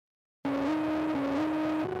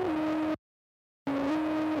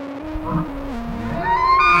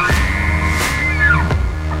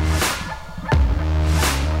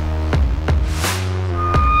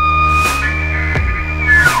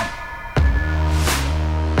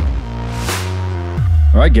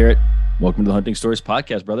All right, Garrett, welcome to the Hunting Stories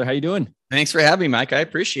podcast, brother. How you doing? Thanks for having me, Mike. I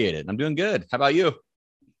appreciate it. I'm doing good. How about you?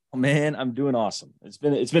 Oh, man, I'm doing awesome. It's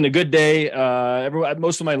been a good day.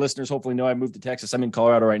 Most of my listeners hopefully know I moved to Texas. I'm in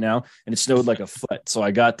Colorado right now, and it snowed like a foot. So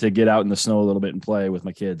I got to get out in the snow a little bit and play with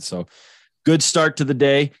my kids. So good start to the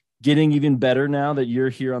day. Getting even better now that you're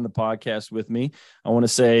here on the podcast with me. I want to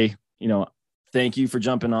say, thank you for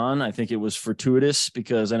jumping on. I think it was fortuitous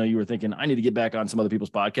because I know you were thinking I need to get back on some other people's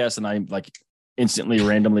podcasts, and I instantly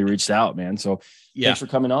randomly reached out, man. So thanks for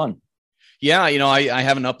coming on. Yeah. I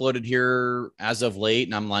haven't uploaded here as of late,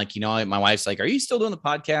 and I'm like, my wife's like, are you still doing the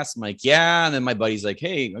podcast? I'm like, yeah. And then my buddy's like,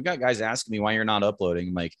 hey, I got guys asking me why you're not uploading.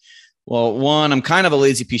 I'm like, well, one, I'm kind of a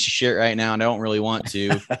lazy piece of shit right now and I don't really want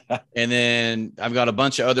to. And then I've got a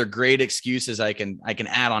bunch of other great excuses I can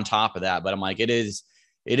add on top of that. But I'm like, it is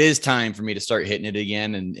time for me to start hitting it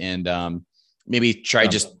again and maybe try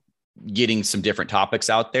just getting some different topics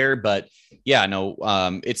out there. But yeah, no,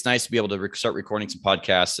 it's nice to be able to start recording some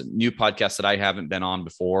podcasts, new podcasts that I haven't been on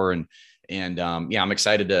before. And I'm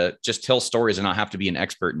excited to just tell stories and not have to be an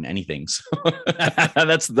expert in anything. So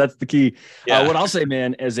that's the key. Yeah. What I'll say,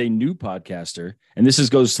 man, as a new podcaster, and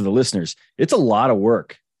goes to the listeners, it's a lot of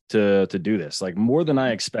work to do this, like more than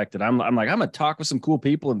I expected. I'm going to talk with some cool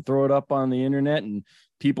people and throw it up on the internet and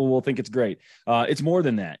people will think it's great. It's more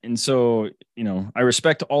than that. And so, I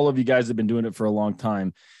respect all of you guys that have been doing it for a long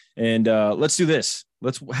time. And let's do this.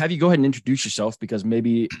 Let's have you go ahead and introduce yourself because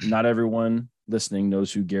maybe not everyone listening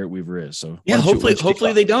knows who Garrett Weaver is. So yeah,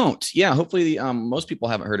 hopefully they don't. Yeah. Hopefully most people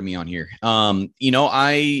haven't heard of me on here.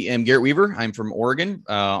 I am Garrett Weaver. I'm from Oregon,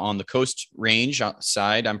 on the Coast Range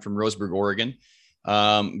side. I'm from Roseburg, Oregon.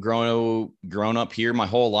 Grown up here my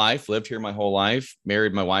whole life, lived here my whole life,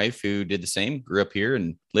 married my wife who did the same, grew up here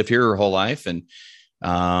and lived here her whole life. And,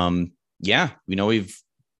 we've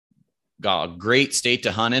got a great state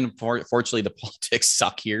to hunt in. Fortunately, the politics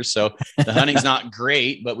suck here. So the hunting's not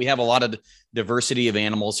great, but we have a lot of diversity of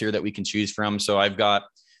animals here that we can choose from. So I've got,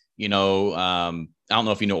 I don't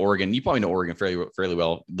know if you know Oregon, you probably know Oregon fairly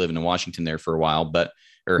well, living in Washington there for a while, but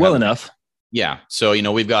enough. Yeah. So,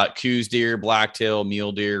 we've got Coues deer, blacktail,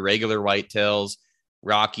 mule deer, regular whitetails,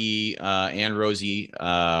 Rocky, and Rosie,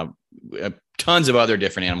 tons of other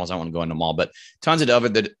different animals. I want to go into them all, but tons of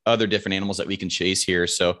other different animals that we can chase here.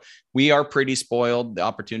 So we are pretty spoiled. The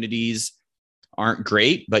opportunities aren't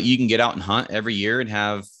great, but you can get out and hunt every year and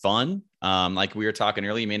have fun. Like we were talking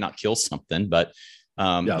earlier, you may not kill something, but,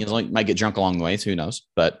 you might get drunk along the way. So who knows?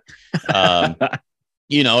 But,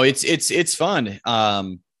 it's fun.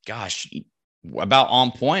 Gosh, about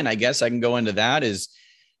on point, I guess I can go into that is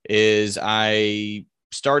I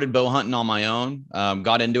started bow hunting on my own,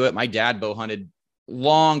 got into it. My dad bow hunted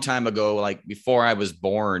long time ago, like before I was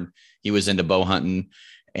born, he was into bow hunting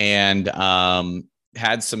and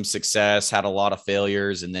had some success, had a lot of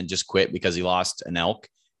failures, and then just quit because he lost an elk.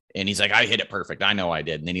 And he's like, I hit it perfect. I know I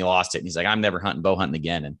did. And then he lost it. And he's like, I'm never bow hunting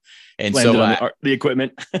again. And so the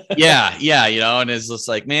equipment. yeah. And it's just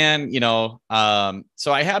like, man, so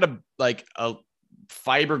I had a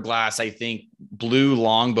fiberglass, I think, blue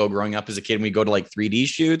longbow growing up as a kid. And we go to 3D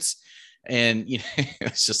shoots. And,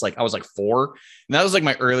 it's just I was 4. And that was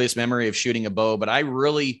my earliest memory of shooting a bow. But I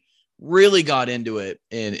really, really got into it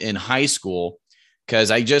in high school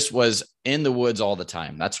because I just was in the woods all the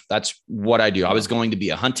time. That's what I do. I was going to be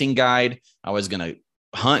a hunting guide. I was going to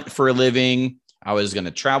hunt for a living. I was going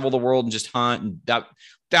to travel the world and just hunt. And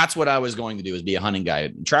that's what I was going to do, is be a hunting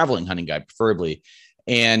guide, traveling hunting guide, preferably.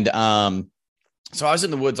 And so I was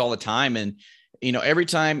in the woods all the time. And, every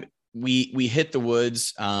time we hit the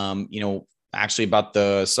woods, actually about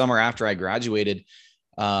the summer after I graduated,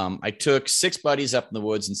 I took 6 buddies up in the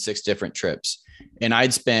woods in 6 different trips. And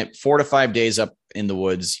I'd spent 4 to 5 days up in the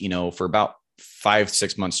woods, for about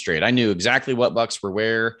 5-6 months straight. I knew exactly what bucks were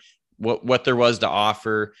where, what there was to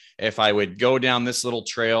offer. If I would go down this little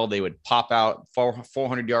trail, they would pop out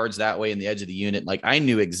 400 yards that way in the edge of the unit. I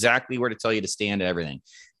knew exactly where to tell you to stand and everything.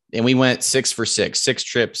 And we went 6 for 6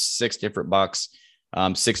 trips, 6 different bucks,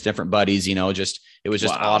 6 different buddies, it was just it was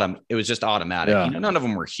just automatic. Yeah. None of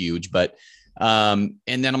them were huge, but and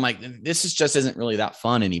then I'm like, this just isn't really that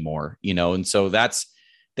fun anymore, And so that's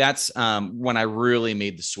when I really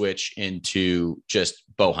made the switch into just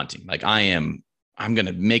bow hunting. I'm going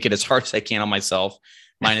to make it as hard as I can on myself,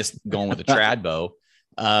 minus going with a trad bow,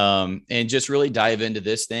 and just really dive into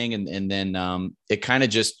this thing. And then it kind of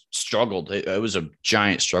just struggled. It was a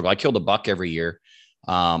giant struggle. I killed a buck every year.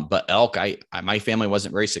 But elk, my family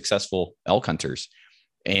wasn't very successful elk hunters.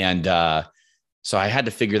 And, so I had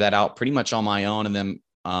to figure that out pretty much on my own. And then,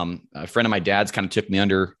 a friend of my dad's kind of took me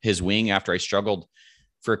under his wing after I struggled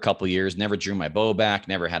for a couple of years, never drew my bow back,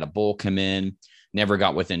 never had a bull come in. never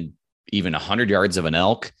got within even 100 yards of an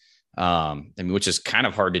elk. I mean, which is kind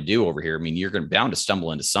of hard to do over here. I mean, you're bound to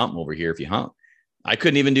stumble into something over here if you hunt. I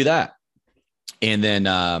couldn't even do that. And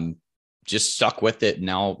then just stuck with it.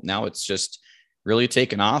 Now it's just really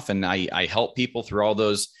taken off. And I help people through all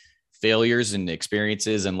those failures and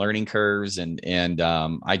experiences and learning curves. And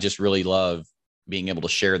I just really love being able to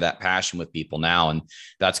share that passion with people now. And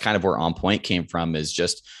that's kind of where On Point came from, is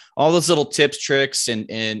just all those little tips, tricks,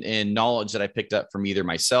 and knowledge that I picked up from either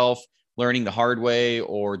myself learning the hard way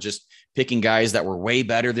or just picking guys that were way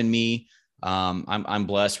better than me. I'm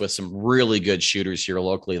blessed with some really good shooters here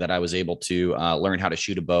locally that I was able to learn how to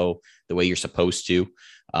shoot a bow the way you're supposed to.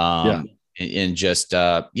 And just,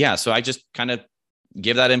 so I just kind of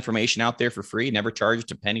give that information out there for free, never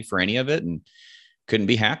charged a penny for any of it, and couldn't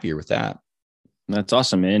be happier with that. That's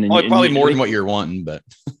awesome, man. And, probably more than what you're wanting, but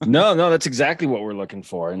no, that's exactly what we're looking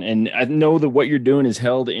for. And I know that what you're doing is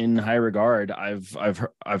held in high regard.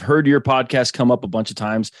 I've heard your podcast come up a bunch of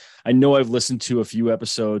times. I know I've listened to a few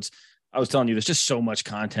episodes. I was telling you, there's just so much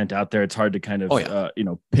content out there. It's hard to kind of,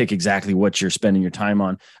 pick exactly what you're spending your time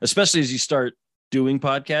on, especially as you start doing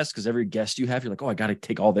podcasts, because every guest you have, you're like, oh, I got to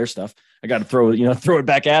take all their stuff. I got to throw it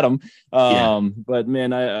back at them. But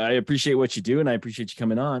man, I appreciate what you do, and I appreciate you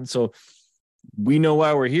coming on. So we know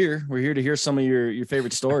why we're here. We're here to hear some of your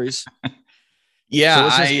favorite stories. So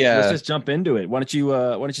let's just jump into it. Why don't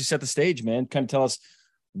you set the stage, man? Kind of tell us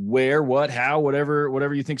where, what, how,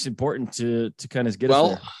 whatever you think is important to kind of get us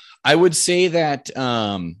there. I would say that,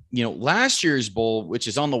 last year's bull, which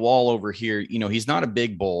is on the wall over here, he's not a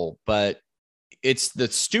big bull, but it's the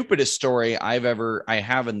stupidest story I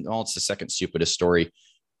have. It's the second stupidest story.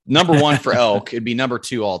 Number one for elk, it'd be number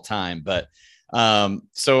two all time. But,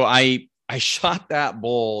 so I shot that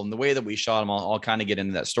bull, and the way that we shot him, I'll kind of get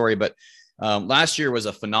into that story. But, last year was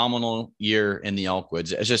a phenomenal year in the elk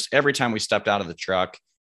woods. It's just every time we stepped out of the truck,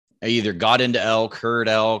 I either got into elk, heard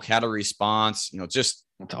elk, had a response, just,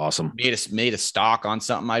 that's awesome. Made a stock on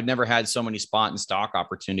something. I've never had so many spot and stock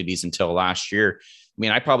opportunities until last year. I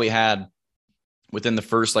mean, I probably had within the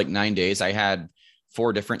first 9 days, I had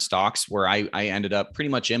 4 different stocks where I ended up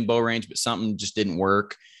pretty much in bow range, but something just didn't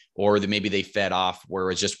work, or that maybe they fed off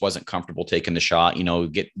where it just wasn't comfortable taking the shot,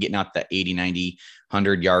 getting out that 80, 90,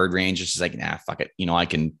 100 yard range. It's just like, nah, fuck it. I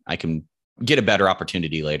can get a better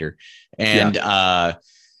opportunity later. And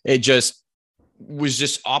it just was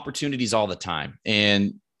just opportunities all the time.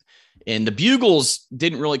 And the bugles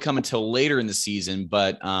didn't really come until later in the season,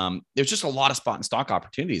 but there was just a lot of spot and stock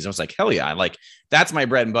opportunities. I was like, hell yeah. That's my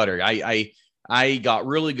bread and butter. I got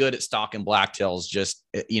really good at stalking blacktails just,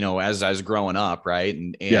 as I was growing up. Right.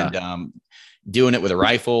 And doing it with a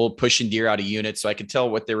rifle, pushing deer out of units. So I could tell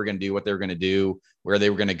what they were going to do, where they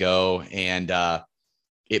were going to go. And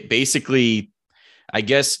it basically, I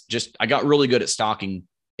guess, I got really good at stalking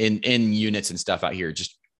in units and stuff out here,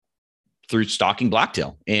 just through stalking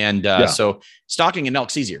blacktail. And so stalking an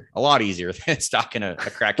elk's a lot easier than stalking a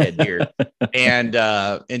crackhead deer.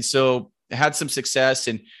 And so I had some success,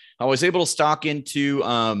 and I was able to stalk into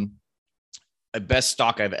a best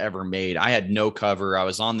stock I've ever made. I had no cover. I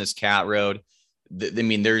was on this cat road.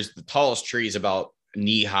 There's the tallest tree is about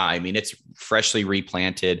knee high. I mean, it's freshly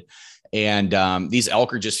replanted, and these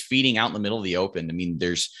elk are just feeding out in the middle of the open. I mean,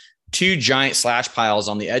 there's 2 giant slash piles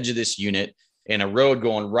on the edge of this unit and a road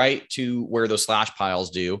going right to where those slash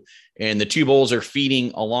piles do. And the 2 bulls are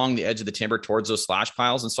feeding along the edge of the timber towards those slash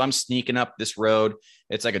piles. And so I'm sneaking up this road.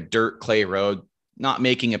 It's like a dirt clay road, not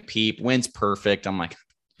making a peep. Wind's perfect. I'm like,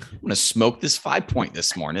 I'm going to smoke this 5-point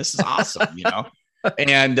this morning. This is awesome,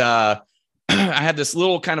 And I had this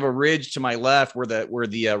little kind of a ridge to my left where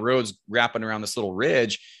the road's wrapping around this little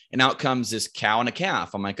ridge, and out comes this cow and a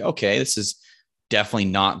calf. I'm like, okay, this is definitely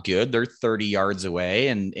not good. They're 30 yards away,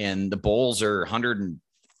 and the bulls are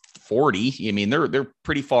 140. I mean, they're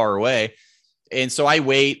pretty far away. And so I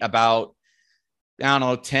wait about,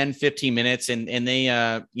 10, 15 minutes, and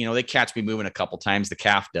they, they catch me moving a couple times. The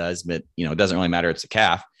calf does, but it doesn't really matter. It's a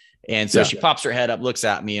calf. And so she pops her head up, looks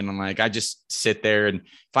at me, and I'm like, I just sit there, and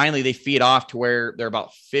finally they feed off to where they're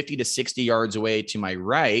about 50 to 60 yards away to my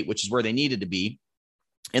right, which is where they needed to be.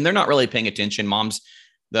 And they're not really paying attention.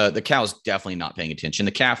 The cow's definitely not paying attention.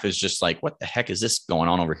 The calf is just like, what the heck is this going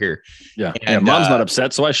on over here? Yeah. And mom's not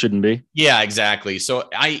upset, so I shouldn't be. Yeah, exactly. So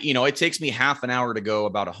it takes me half an hour to go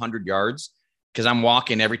about 100 yards because I'm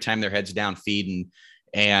walking every time their head's down feeding,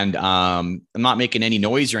 and I'm not making any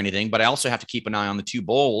noise or anything, but I also have to keep an eye on the 2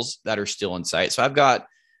 bulls that are still in sight. So I've got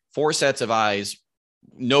 4 sets of eyes,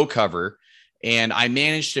 no cover, and I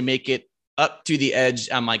managed to make it up to the edge.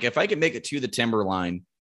 I'm like, if I can make it to the timber line,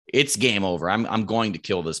 it's game over. I'm going to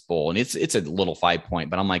kill this bull. And it's a little 5-point,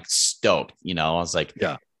 but I'm like stoked, you know. I was like,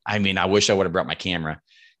 yeah. I mean, I wish I would have brought my camera.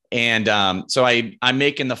 And so I'm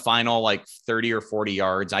making the final like 30 or 40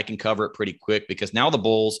 yards. I can cover it pretty quick because now the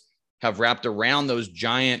bulls have wrapped around those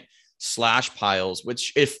giant slash piles,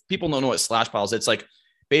 which if people don't know what slash piles, it's like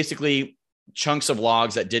basically chunks of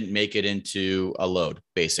logs that didn't make it into a load.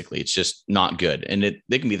 Basically, it's just not good. And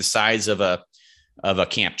they can be the size of a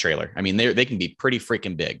camp trailer. I mean, they can be pretty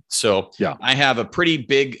freaking big. So yeah, I have a pretty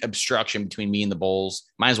big obstruction between me and the bulls.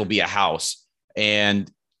 Might as well be a house.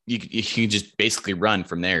 And you can just basically run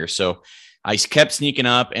from there. So I kept sneaking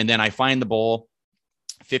up, and then I find the bull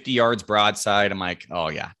 50 yards broadside. I'm like, oh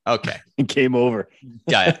yeah. Okay. It came over.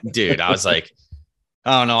 Yeah, dude. I was like,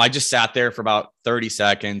 oh no, I just sat there for about 30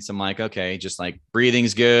 seconds. I'm like, okay, just like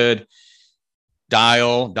breathing's good.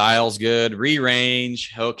 Dial's good.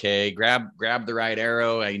 Re-range. Okay. Grab the right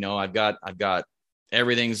arrow. You know, I've got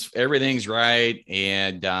everything's right.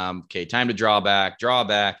 And, okay. Time to draw back,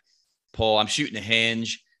 pull. I'm shooting a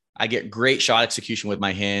hinge. I get great shot execution with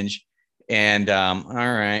my hinge. And, all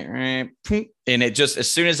right. And it just,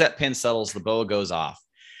 as soon as that pin settles, the bow goes off.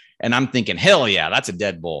 And I'm thinking, hell yeah, that's a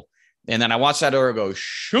dead bull. And then I watched that arrow go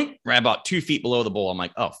shoot right about 2 feet below the bull. I'm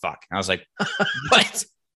like, oh fuck. I was like,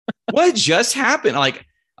 what just happened? Like,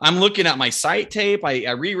 I'm looking at my sight tape.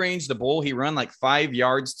 I rearranged the bull. He run like 5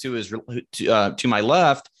 yards to my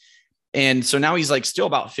left. And so now he's like still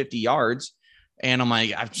about 50 yards. And I'm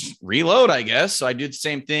like, I just reload, I guess. So I did the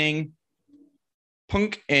same thing.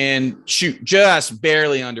 Punk and shoot just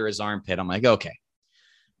barely under his armpit. I'm like, okay,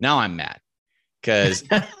 now I'm mad because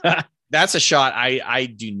that's a shot I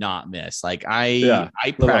do not miss. Like I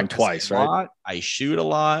practice twice, a lot. Right? I shoot a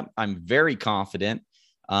lot. I'm very confident.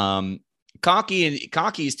 Cocky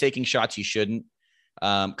is taking shots you shouldn't.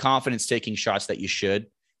 Confidence taking shots that you should.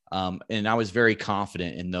 And I was very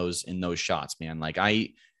confident in those shots, man. Like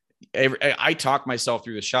I talk myself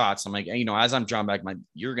through the shots. I'm like, you know, as I'm drawing back,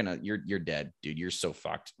 you're dead, dude. You're so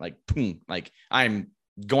fucked. Like, boom, like I'm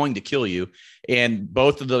going to kill you. And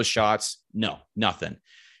both of those shots, no, nothing.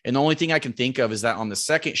 And the only thing I can think of is that on the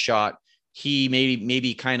second shot, he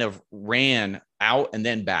maybe kind of ran out and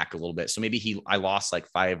then back a little bit. So maybe I lost like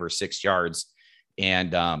 5 or 6 yards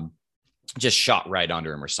and just shot right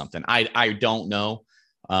under him or something. I don't know.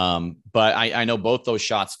 But I know both those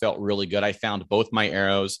shots felt really good. I found both my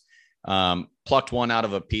arrows, plucked one out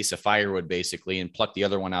of a piece of firewood basically, and plucked the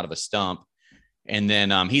other one out of a stump. And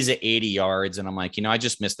then he's at 80 yards. And I'm like, you know, I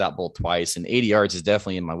just missed that bull twice, and 80 yards is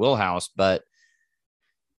definitely in my wheelhouse, but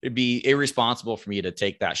it'd be irresponsible for me to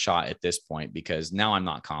take that shot at this point because now I'm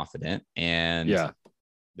not confident. And yeah,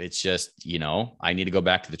 it's just, you know, I need to go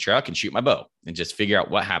back to the truck and shoot my bow and just figure out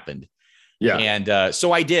what happened. Yeah. And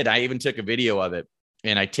so I did. I even took a video of it,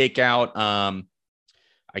 and I take out an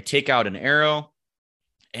arrow,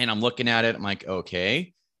 and I'm looking at it. I'm like,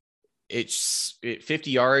 okay, it's 50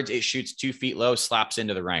 yards. It shoots 2 feet low, slaps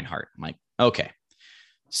into the Reinhardt. I'm like, okay,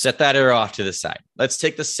 set that arrow off to the side. Let's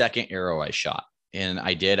take the second arrow I shot. And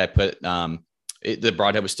I did. I put the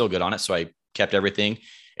broadhead was still good on it, so I kept everything.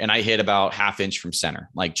 And I hit about 1/2 inch from center,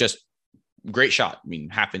 like just great shot. I mean,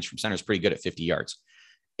 1/2 inch from center is pretty good at 50 yards.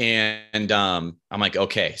 And I'm like,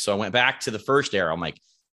 okay. So I went back to the first arrow. I'm like,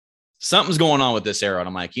 something's going on with this arrow. And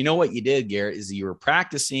I'm like, you know what you did, Garrett, is you were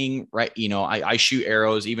practicing, right? You know, I shoot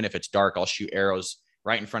arrows, even if it's dark, I'll shoot arrows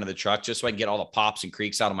right in front of the truck just so I can get all the pops and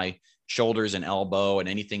creaks out of my shoulders and elbow and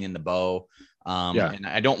anything in the bow. And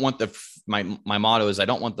I don't want my motto is I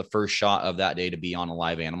don't want the first shot of that day to be on a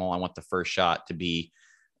live animal. I want the first shot to be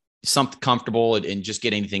something comfortable and just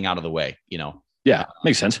get anything out of the way, you know? Yeah.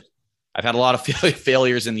 Makes sense. I've had a lot of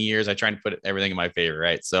failures in the years. I try to put everything in my favor.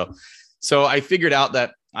 Right. So I figured out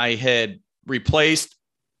that I had replaced,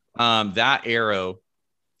 that arrow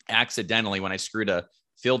accidentally when I screwed a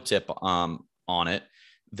field tip, on it,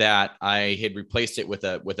 that I had replaced it with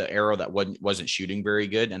an arrow that wasn't shooting very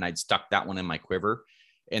good. And I'd stuck that one in my quiver.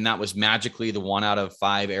 And that was magically the 1 out of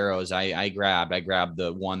 5 arrows I grabbed. I grabbed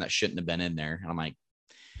the one that shouldn't have been in there. And I'm like,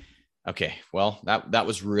 okay, well, that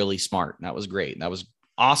was really smart. That was great. That was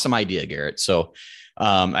awesome idea, Garrett. So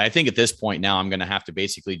I think at this point now I'm going to have to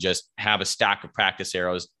basically just have a stack of practice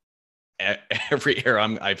arrows. Every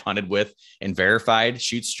arrow I've hunted with and verified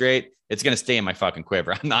shoot straight. It's going to stay in my fucking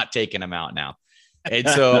quiver. I'm not taking them out now. And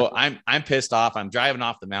so I'm pissed off. I'm driving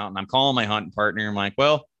off the mountain. I'm calling my hunting partner. I'm like,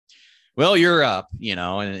 well, you're up, you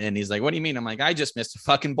know? And he's like, what do you mean? I'm like, I just missed a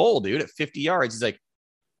fucking bull, dude, at 50 yards. He's like,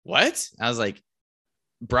 what? I was like,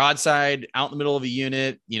 broadside out in the middle of a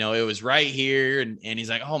unit, you know, it was right here. And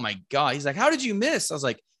he's like, oh my God. He's like, how did you miss? I was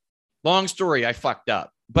like, long story. I fucked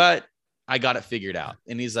up, but I got it figured out.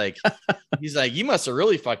 And he's like, you must have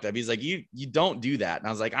really fucked up. He's like, you don't do that. And I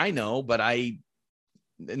was like, I know, but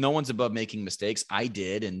no one's above making mistakes. I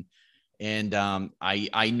did. And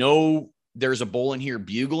I know there's a bull in here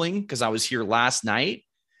bugling because I was here last night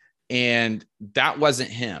and that wasn't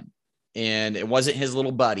him. And it wasn't his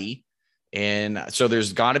little buddy. And so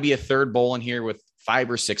there's got to be a third bull in here with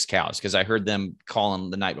 5 or 6 cows because I heard them calling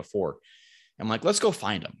the night before. I'm like, let's go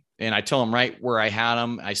find him. And I tell him right where I had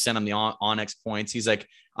him. I sent him the Onyx points. He's like,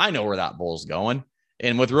 I know where that bull's going.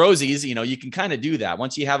 And with Rosie's, you know, you can kind of do that.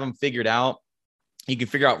 Once you have them figured out, you can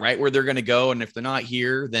figure out right where they're going to go. And if they're not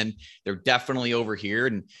here, then they're definitely over here.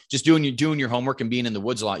 And just doing your homework and being in the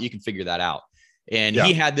woods a lot, you can figure that out. And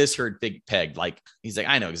he had this herd pegged. Like, he's like,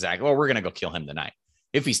 I know exactly. Well, we're going to go kill him tonight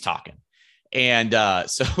if he's talking. And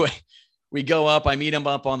so we go up, I meet him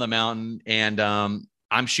up on the mountain and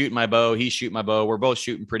I'm shooting my bow. He's shooting my bow. We're both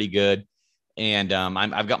shooting pretty good. And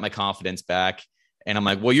I've got my confidence back and I'm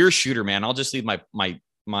like, well, you're a shooter, man. I'll just leave my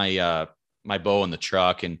bow in the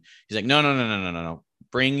truck. And he's like, no.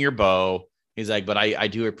 Bring your bow. He's like, but I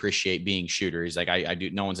do appreciate being shooter. He's like, I do.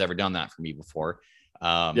 No one's ever done that for me before.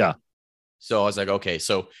 So I was like, okay.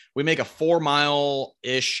 So we make a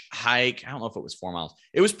 4-mile-ish hike. I don't know if it was 4 miles.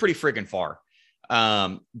 It was pretty freaking far.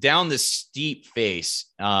 Down this steep face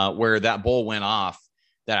where that bull went off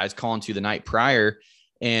that I was calling to the night prior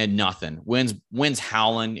and nothing. Wind's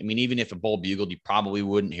howling. I mean, even if a bull bugled, you probably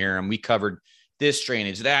wouldn't hear him. We covered this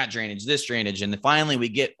drainage, that drainage, this drainage. And then finally we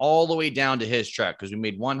get all the way down to his truck because we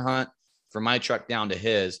made one hunt from my truck down to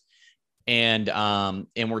his. And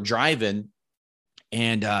we're driving.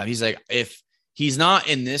 And he's like, if he's not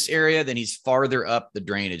in this area, then he's farther up the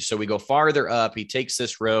drainage. So we go farther up. He takes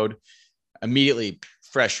this road, immediately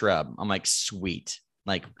fresh rub. I'm like, sweet.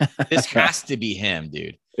 Like, this has to be him,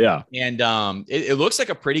 dude. Yeah. And it looks like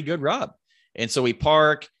a pretty good rub. And so we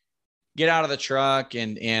park, get out of the truck,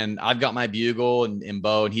 and I've got my bugle and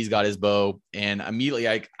bow, and he's got his bow. And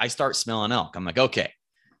immediately I start smelling elk. I'm like, okay,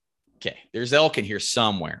 there's elk in here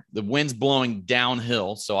somewhere. The wind's blowing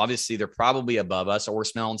downhill. So obviously they're probably above us, or we're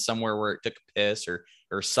smelling somewhere where it took a piss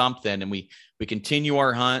or something. And we continue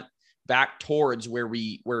our hunt back towards where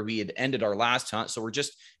we had ended our last hunt. So we're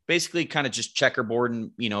just basically kind of just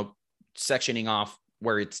checkerboarding, sectioning off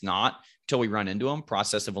where it's not until we run into them,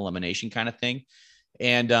 process of elimination kind of thing.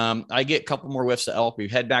 And I get a couple more whiffs of elk. We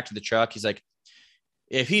head back to the truck. He's like,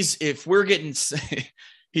 if we're getting,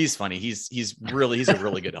 he's funny. He's a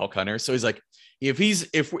really good elk hunter. So he's like, if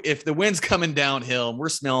the wind's coming downhill and we're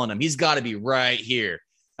smelling him, he's got to be right here.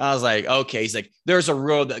 I was like, okay. He's like, there's a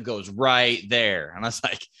road that goes right there. And I was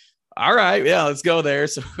like, all right, yeah, let's go there.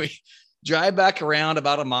 So we drive back around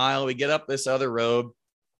about a mile. We get up this other road.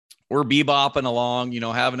 We're bebopping along,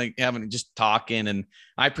 having just talking. And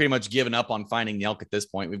I pretty much given up on finding the elk at this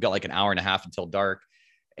point. We've got like an hour and a half until dark.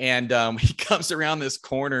 And he comes around this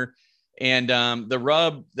corner, and the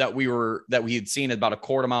rub that we had seen about a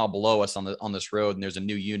quarter mile below us on this road. And there's a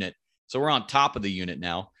new unit. So we're on top of the unit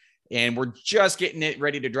now, and we're just getting it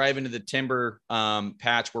ready to drive into the timber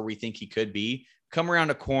patch where we think he could be. Come around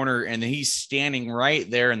a corner, and he's standing right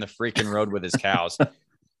there in the freaking road with his cows.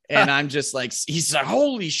 And I'm just like, he's like,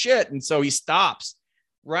 holy shit. And so he stops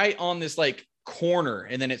right on this like corner.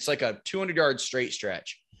 And then it's like a 200-yard straight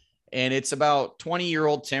stretch. And it's about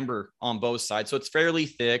 20-year-old timber on both sides. So it's fairly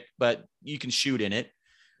thick, but you can shoot in it.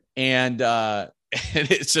 And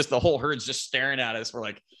it's just the whole herd's just staring at us. We're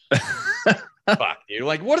like, fuck, dude.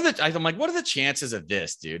 Like, I'm like, what are the chances of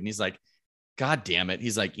this, dude? And he's like, God damn it.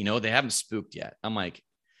 He's like, they haven't spooked yet. I'm like,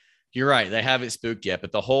 you're right. They haven't spooked yet,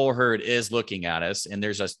 but the whole herd is looking at us. And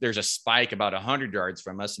there's a spike about 100 yards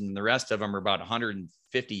from us. And the rest of them are about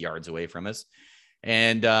 150 yards away from us.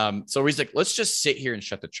 And so he's like, let's just sit here and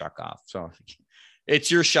shut the truck off. So it's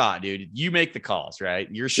your shot, dude. You make the calls, right?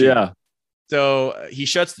 Your shot. Yeah. So he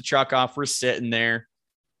shuts the truck off. We're sitting there,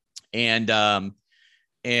 and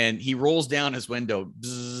he rolls down his window.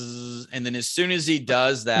 Bzzz, and then as soon as he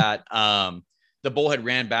does that, the bullhead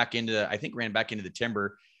ran back into the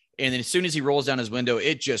timber. And then as soon as he rolls down his window,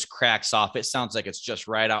 it just cracks off. It sounds like it's just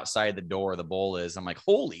right outside the door the bull is. I'm like,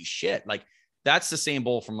 holy shit. Like, that's the same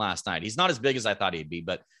bull from last night. He's not as big as I thought he'd be,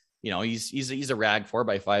 but he's a rag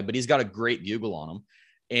 4x5, but he's got a great bugle on him.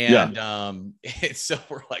 And so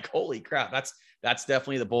we're like, holy crap, that's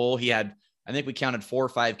definitely the bull. He had, I think we counted 4 or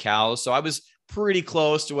 5 cows. So I was pretty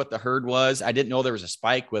close to what the herd was. I didn't know there was a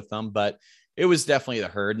spike with them, but it was definitely the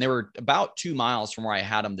herd. And they were about 2 miles from where I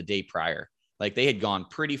had them the day prior. Like, they had gone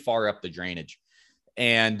pretty far up the drainage.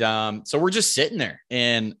 And so we're just sitting there,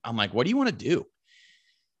 and I'm like, what do you want to do?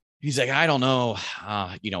 he's like, I don't know.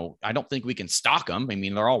 I don't think we can stalk them. I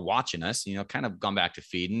mean, they're all watching us, kind of gone back to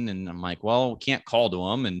feeding. And I'm like, well, we can't call to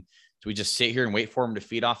them. And so we just sit here and wait for them to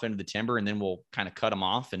feed off into the timber. And then we'll kind of cut them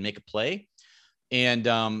off and make a play. And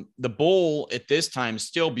the bull at this time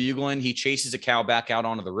still bugling. He chases a cow back out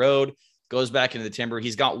onto the road, goes back into the timber.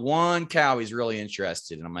 He's got one cow he's really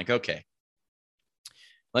interested in. I'm like, okay,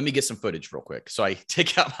 let me get some footage real quick. So I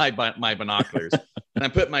take out my binoculars and I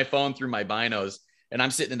put my phone through my binos, and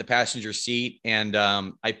I'm sitting in the passenger seat, and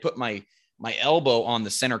I put my elbow on the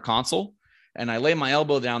center console, and I lay my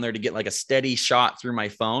elbow down there to get like a steady shot through my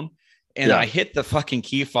phone. And I hit the fucking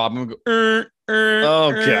key fob and go,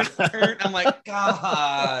 God. I'm like,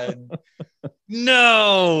 God,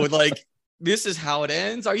 no, like, this is how it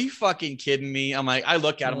ends. Are you fucking kidding me? I'm like, I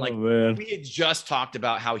look at him man. We had just talked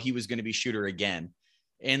about how he was going to be shooter again.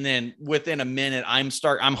 And then within a minute, I'm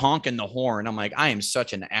honking the horn. I'm like, I am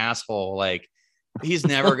such an asshole. Like, he's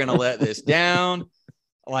never going to let this down.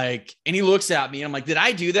 Like, and he looks at me and I'm like, did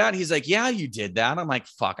I do that? He's like, yeah, you did that. I'm like,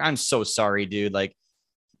 fuck, I'm so sorry, dude. Like,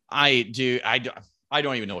 I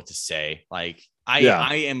don't even know what to say. Like,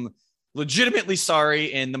 I am legitimately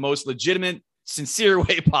sorry in the most legitimate, sincere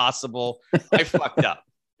way possible. I fucked up.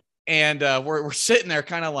 And we're sitting there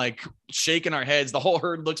kind of like shaking our heads. The whole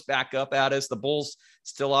herd looks back up at us. The bull's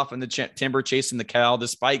still off in the timber chasing the cow. The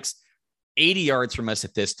spike's 80 yards from us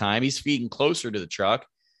at this time. He's feeding closer to the truck.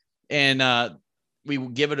 And we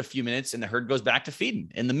give it a few minutes and the herd goes back to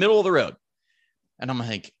feeding in the middle of the road. And I'm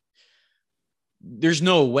like, there's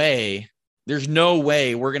no way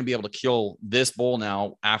we're going to be able to kill this bull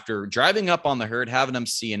now after driving up on the herd, having them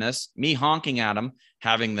seeing us, me honking at them,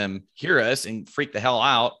 having them hear us and freak the hell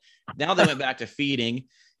out. Now they went back to feeding,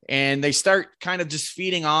 and they start kind of just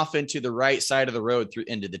feeding off into the right side of the road through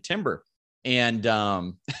into the timber. And,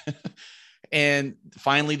 and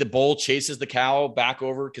finally the bull chases the cow back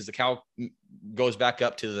over, because the cow goes back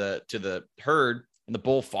up to the herd, and the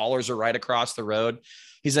bull follows her right across the road.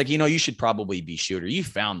 He's like, you should probably be shooter. You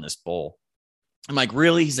found this bull. I'm like,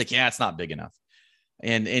 really? He's like, yeah, it's not big enough.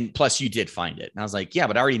 And plus you did find it. And I was like, yeah,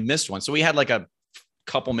 but I already missed one. So we had like a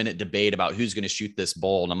couple minute debate about who's going to shoot this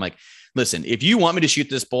bull. And I'm like, listen, if you want me to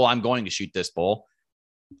shoot this bull, I'm going to shoot this bull.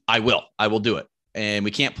 I will do it. And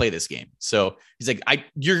we can't play this game. So he's like,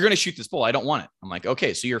 you're going to shoot this bull. I don't want it. I'm like,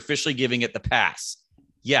 okay, so you're officially giving it the pass.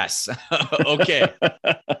 Yes. Okay.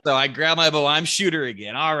 So I grab my bow. I'm shooter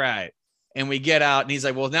again. All right. And we get out, and he's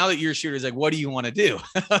like, well, now that you're a shooter, he's like, what do you want to do?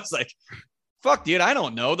 I was like, fuck, dude, I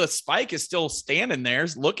don't know. The spike is still standing there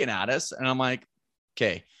looking at us. And I'm like,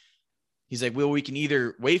 okay. He's like, well, we can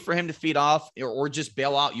either wait for him to feed off or just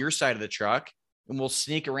bail out your side of the truck, and we'll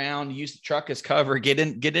sneak around, use the truck as cover, get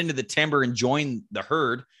into the timber and join the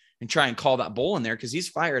herd and try and call that bull in there, because he's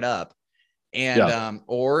fired up. And and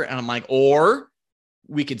I'm like, or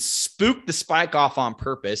we could spook the spike off on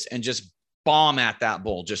purpose and just bomb at that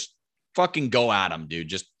bull. Just fucking go at him, dude.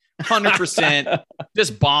 Just 100%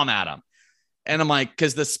 just bomb at him. And I'm like,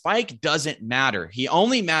 because the spike doesn't matter. He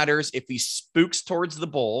only matters if he spooks towards the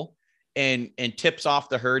bull and tips off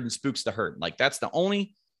the herd and spooks the herd. Like, that's the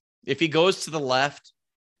only, if he goes to the left,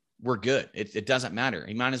 we're good. It doesn't matter.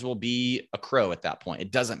 He might as well be a crow at that point.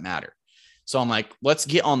 It doesn't matter. So I'm like, let's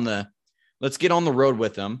get on the road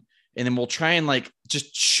with him. And then we'll try and like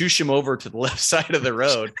just shoosh him over to the left side of the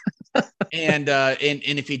road. And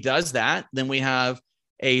if he does that, then we have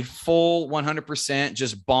a full 100%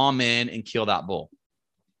 just bomb in and kill that bull.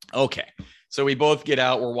 Okay. So we both get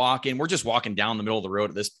out. We're just walking down the middle of the road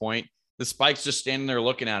at this point. The spike's just standing there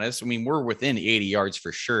looking at us. I mean, we're within 80 yards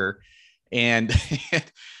for sure. And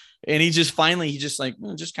and he just like,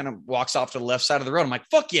 just kind of walks off to the left side of the road. I'm like,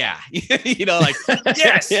 fuck yeah. Like,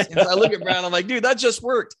 yes. And so I look at Brown. I'm like, dude, that just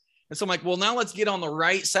worked. And so I'm like, well, now let's get on the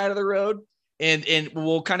right side of the road, and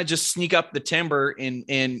we'll kind of just sneak up the timber, and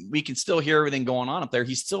we can still hear everything going on up there.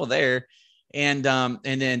 He's still there. And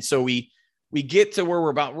then so we get to where we're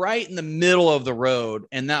about right in the middle of the road,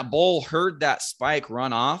 and that bull heard that spike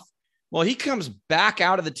run off. Well, he comes back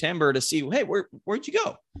out of the timber to see, hey, where'd you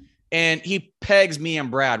go? And he pegs me and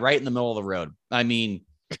Brad right in the middle of the road. I mean,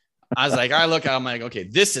 I was like, I'm like, okay,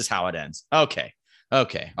 this is how it ends. Okay. Oh,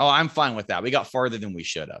 I'm fine with that. We got farther than we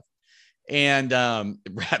should have. And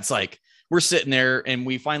Brad's like, we're sitting there, and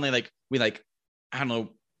we finally I don't know,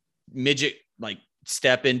 midget, like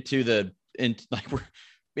step into we're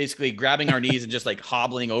basically grabbing our knees and just like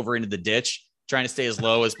hobbling over into the ditch, trying to stay as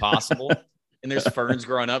low as possible. And there's ferns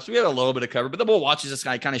growing up. So we have a little bit of cover, but the bull watches this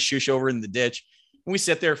guy kind of shoosh over in the ditch. And we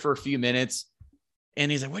sit there for a few minutes,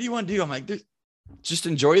 and he's like, what do you want to do? I'm like, just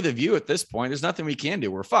enjoy the view at this point. There's nothing we can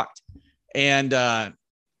do. We're fucked. And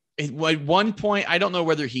at one point, I don't know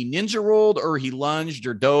whether he ninja rolled or he lunged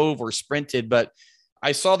or dove or sprinted, but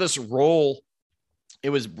I saw this roll. It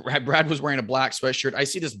was Brad was wearing a black sweatshirt. I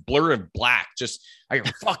see this blur of black. Just I go,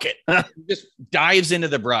 fuck it. He just dives into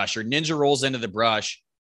the brush or ninja rolls into the brush.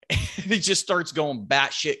 And he just starts going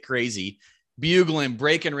batshit crazy, bugling,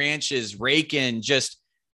 breaking ranches, raking, just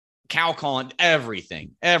cow calling,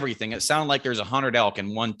 everything. It sounded like there's 100 elk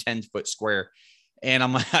in one 10-foot square. And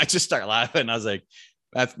I just start laughing. I was like,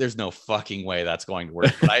 there's no fucking way that's going to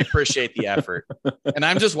work. But I appreciate the effort. And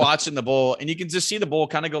I'm just watching the bull, and you can just see the bull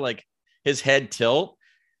kind of go like his head tilt,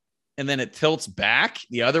 and then it tilts back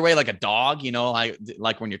the other way like a dog,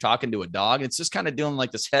 like when you're talking to a dog. It's just kind of doing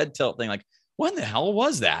like this head tilt thing. Like, what in the hell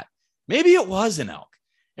was that? Maybe it was an elk.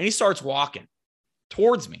 And he starts walking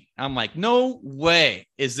towards me. I'm like, no way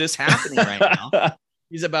is this happening right now.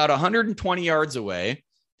 He's about 120 yards away.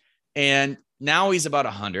 And now he's about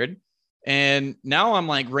 100. And now I'm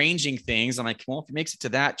like ranging things. I'm like, well, if he makes it to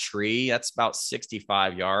that tree, that's about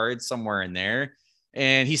 65 yards, somewhere in there.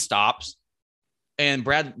 And he stops. And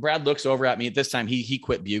Brad looks over at me. At this time, he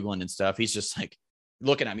quit bugling and stuff. He's just like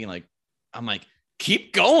looking at me like, I'm like,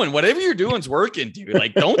 keep going. Whatever you're doing is working, dude.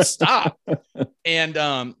 Like, don't stop. And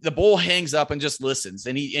the bull hangs up and just listens.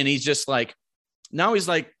 And he's just like, now he's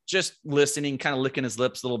like just listening, kind of licking his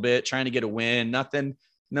lips a little bit, trying to get a win. Nothing.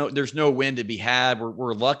 No, there's no win to be had.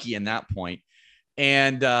 We're lucky in that point.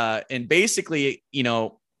 And basically,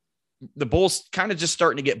 the bull's kind of just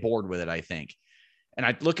starting to get bored with it, I think. And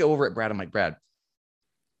I look over at Brad. I'm like, Brad,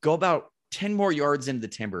 go about 10 more yards into the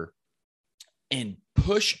timber and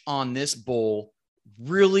push on this bull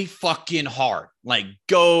really fucking hard. Like,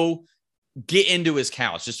 go get into his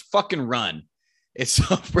cows. Just fucking run. And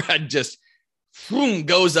so Brad just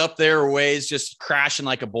goes up there ways, just crashing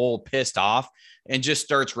like a bull, pissed off, and just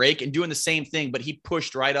starts raking, doing the same thing. But he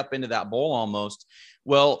pushed right up into that bull almost.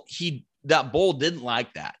 Well, that bull didn't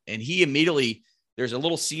like that. And he immediately, there's a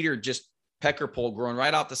little cedar, just pecker pole growing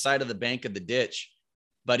right off the side of the bank of the ditch.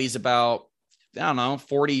 But he's about,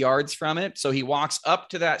 40 yards from it. So he walks up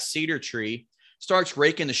to that cedar tree, starts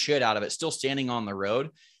raking the shit out of it, still standing on the road.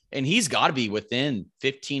 And he's got to be within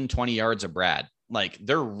 15, 20 yards of Brad. Like,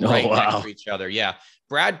 they're right next to each other. Yeah.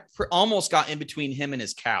 Brad almost got in between him and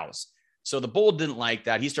his cows. So the bull didn't like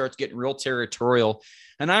that. He starts getting real territorial,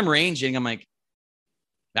 and I'm ranging. I'm like,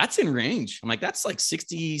 that's in range. I'm like, that's like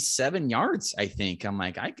 67 yards, I think. I'm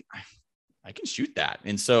like, I can shoot that.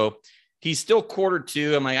 And so he's still quartered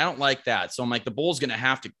to. I'm like, I don't like that. So I'm like, the bull's going to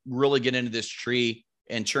have to really get into this tree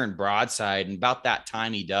and turn broadside. And about that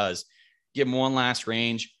time he does. Give him one last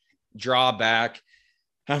range, draw back.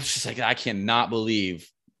 I was just like, I cannot believe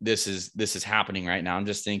this is happening right now. I'm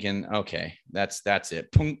just thinking, okay, that's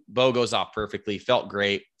it. Boom, bow goes off perfectly. Felt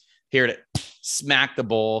great. Here to smack the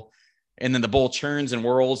bull. And then the bull churns and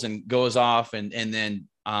whirls and goes off. And then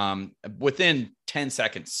within 10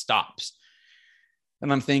 seconds stops.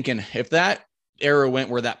 And I'm thinking, if that arrow went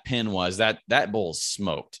where that pin was, that bull's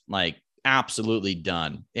smoked, like absolutely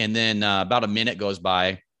done. And then about a minute goes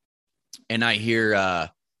by, and I hear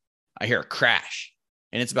a crash,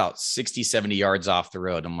 and it's about 60, 70 yards off the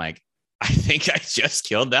road. I'm like, I think I just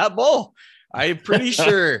killed that bull. I'm pretty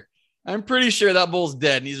sure that bull's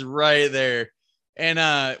dead, and he's right there. And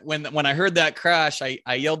when I heard that crash,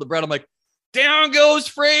 I yelled to Brett. I'm like, down goes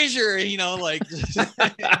Frazier, like,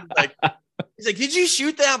 like, he's like, did you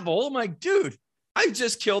shoot that bull? I'm like, dude, I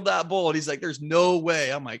just killed that bull. And he's like, there's no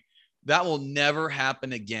way. I'm like, that will never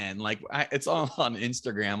happen again. Like, it's all on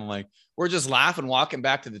Instagram. I'm like, we're just laughing, walking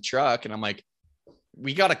back to the truck. And I'm like,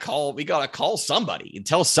 we got to call somebody and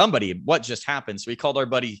tell somebody what just happened. So we called our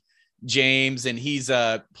buddy James, and he's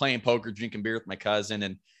playing poker, drinking beer with my cousin.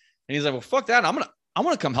 And he's like, well, fuck that. I want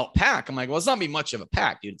to come help pack. I'm like, well, it's not be much of a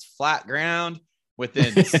pack, dude. It's flat ground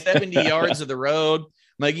within 70 yards of the road.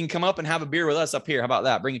 I'm like, you can come up and have a beer with us up here. How about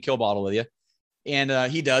that? Bring a kill bottle with you.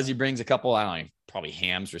 And he does. He brings a couple, I don't know, probably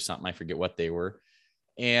hams or something. I forget what they were.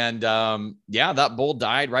 And that bull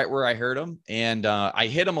died right where I heard him. And I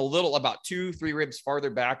hit him about 2-3 ribs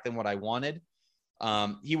farther back than what I wanted.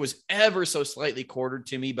 He was ever so slightly quartered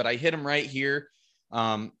to me, but I hit him right here.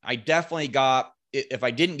 I definitely got, if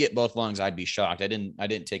I didn't get both lungs, I'd be shocked. I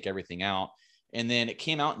didn't take everything out. And then it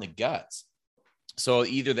came out in the guts. So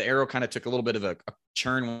either the arrow kind of took a little bit of a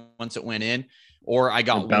churn once it went in, or I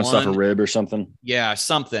got bounced off a rib or something. Yeah,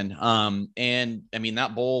 something. And I mean,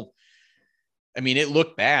 that bull, it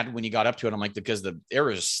looked bad when you got up to it. I'm like, because the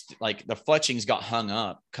arrows, like the fletchings got hung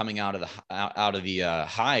up coming out of the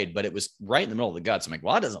hide, but it was right in the middle of the guts. I'm like,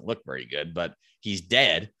 well, that doesn't look very good, but he's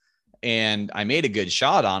dead. And I made a good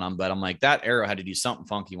shot on him, but I'm like, that arrow had to do something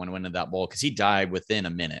funky when it went into that bull, because he died within a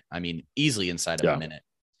minute. I mean, easily inside of a minute.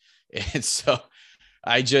 And so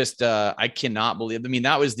I cannot believe, I mean,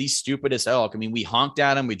 that was the stupidest elk. I mean, we honked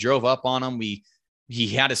at him. We drove up on him. He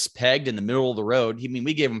had us pegged in the middle of the road. I mean,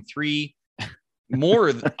 we gave him 3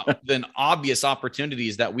 more than obvious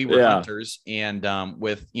opportunities that we were hunters and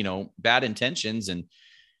with, bad intentions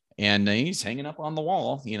and he's hanging up on the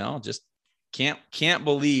wall, just can't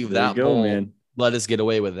believe that bull man let us get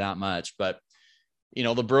away with that much. But,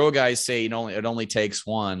 the bro guys say, it only takes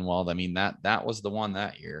one. Well, I mean, that was the one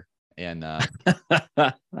that year. And I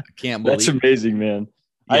can't believe that's amazing, man.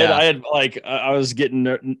 Yeah. I was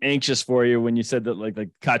getting anxious for you when you said that, like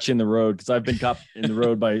caught you in the road. Cause I've been caught in the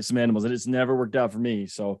road by some animals and it's never worked out for me.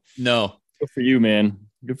 So no, good for you, man.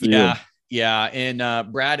 Good for you. Yeah.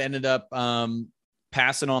 And Brad ended up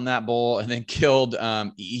passing on that bull and then killed.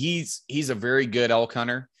 He's a very good elk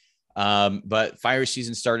hunter. But fire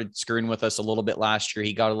season started screwing with us a little bit last year.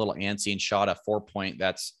 He got a little antsy and shot a 4-point.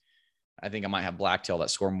 I think I might have blacktail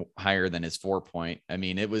that score higher than his 4-point. I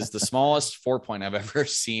mean, it was the smallest 4-point I've ever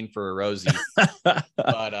seen for a Rosie.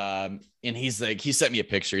 But, and he's like, he sent me a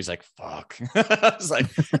picture. He's like, fuck. I was like,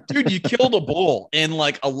 dude, you killed a bull in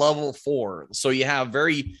like a level 4. So you have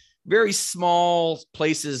very, very small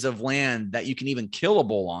places of land that you can even kill a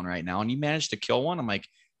bull on right now. And you managed to kill one. I'm like,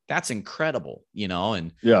 that's incredible,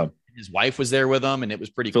 and yeah, his wife was there with him and it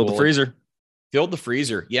was pretty cool. Filled the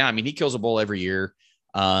freezer. Yeah. I mean, he kills a bull every year.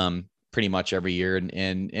 Pretty much every year.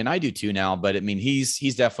 And I do too now, but I mean,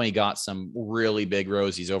 he's definitely got some really big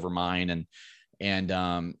rosies over mine. And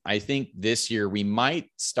I think this year we might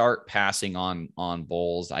start passing on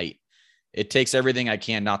bulls. It takes everything I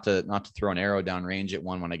can not to throw an arrow down range at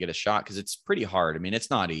one when I get a shot. Cause it's pretty hard. I mean, it's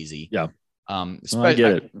not easy. Yeah. I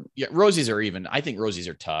get it. Yeah. Rosies are I think rosies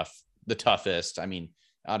are tough. The toughest. I mean,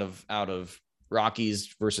 out of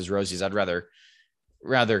Rockies versus rosies, I'd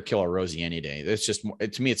rather kill a Rosie any day. It's just,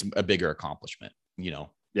 to me, it's a bigger accomplishment,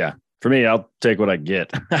 Yeah. For me, I'll take what I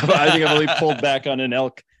get. I think I've only pulled back on an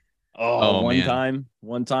elk. One time.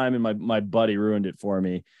 And my buddy ruined it for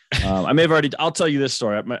me. I'll tell you this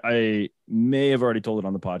story. I may have already told it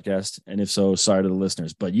on the podcast. And if so, sorry to the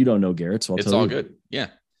listeners, but you don't know Garrett. So it's all good. Yeah.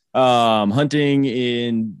 Hunting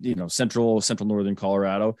in, central northern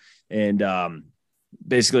Colorado. And,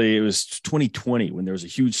 basically it was 2020 when there was a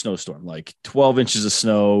huge snowstorm, like 12 inches of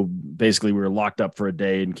snow. Basically we were locked up for a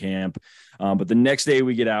day in camp. But the next day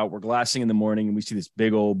we get out, we're glassing in the morning and we see this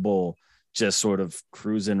big old bull just sort of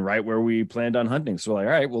cruising right where we planned on hunting. So we're like,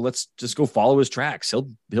 all right, well, let's just go follow his tracks.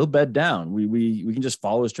 He'll bed down. We can just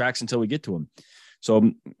follow his tracks until we get to him.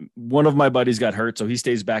 So one of my buddies got hurt. So he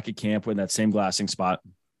stays back at camp in that same glassing spot.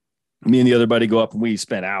 Me and the other buddy go up and we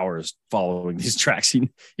spent hours following these tracks. He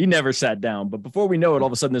never sat down, but before we know it, all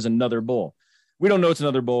of a sudden there's another bull. We don't know it's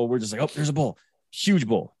another bull. We're just like, oh, there's a bull, huge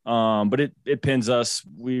bull. But it pins us.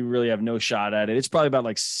 We really have no shot at it. It's probably about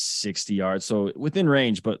like 60 yards. So within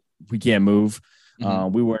range, but we can't move.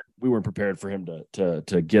 Mm-hmm. We weren't prepared for him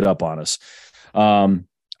to get up on us.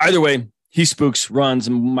 Either way, he spooks, runs.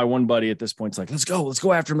 And my one buddy at this point is like, let's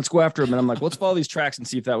go after him. And I'm like, let's follow these tracks and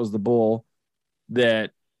see if that was the bull that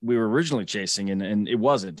we were originally chasing. And it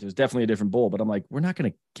wasn't. It was definitely a different bull. But I'm like, we're not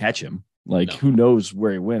going to catch him. Like, who knows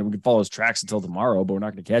where he went? We can follow his tracks until tomorrow, but we're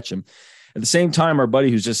not going to catch him. At the same time, our buddy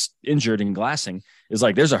who's just injured in glassing is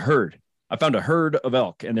like, there's a herd. I found a herd of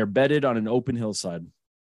elk and they're bedded on an open hillside.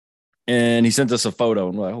 And he sent us a photo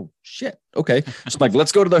and we're like, oh shit. Okay. So I'm like,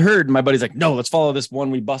 let's go to the herd. And my buddy's like, no, let's follow this one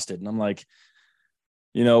we busted. And I'm like,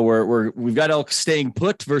 we've got elk staying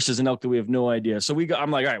put versus an elk that we have no idea. So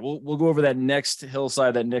I'm like, all right, we'll go over that next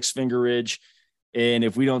hillside, that next finger ridge. And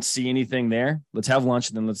if we don't see anything there, let's have lunch.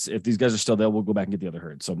 And then if these guys are still there, we'll go back and get the other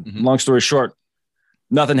herd. So long story short,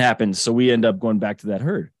 nothing happens. So we end up going back to that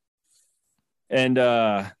herd. And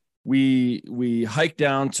we hike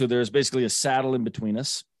down to, there's basically a saddle in between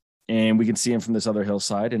us and we can see him from this other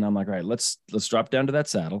hillside. And I'm like, all right, let's drop down to that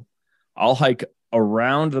saddle. I'll hike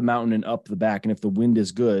around the mountain and up the back. And if the wind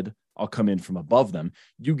is good, I'll come in from above them.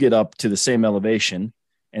 You get up to the same elevation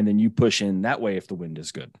and then you push in that way if the wind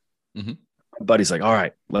is good. Mm-hmm. My buddy's like, all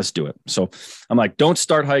right, let's do it. So I'm like, don't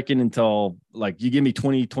start hiking until like you give me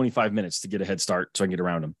 20, 25 minutes to get a head start so I can get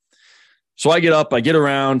around him. So I get up, I get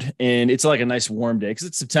around, and it's like a nice warm day because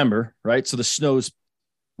it's September, right? So the snow's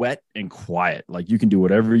wet and quiet. Like you can do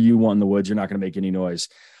whatever you want in the woods. You're not going to make any noise.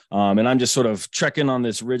 And I'm just sort of trekking on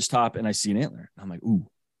this ridge top and I see an antler. I'm like, ooh,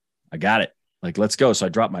 I got it. Like, let's go. So I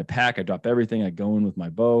drop my pack. I drop everything. I go in with my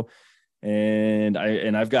bow and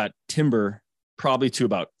I've got timber probably to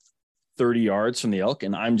about 30 yards from the elk.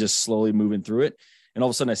 And I'm just slowly moving through it. And all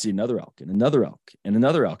of a sudden I see another elk and another elk and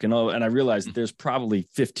another elk. And I realized that there's probably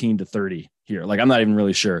 15 to 30 here. Like, I'm not even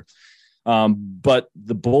really sure. But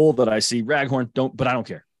the bull that I see, raghorn, but I don't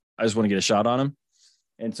care. I just want to get a shot on him.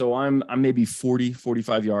 And so I'm maybe 40,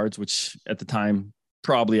 45 yards, which at the time,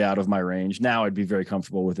 probably out of my range. Now I'd be very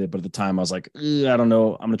comfortable with it. But at the time I was like, I don't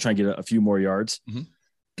know. I'm going to try and get a few more yards.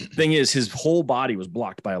 Mm-hmm. Thing is, his whole body was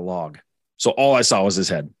blocked by a log. So all I saw was his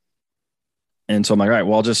head. And so I'm like, all right,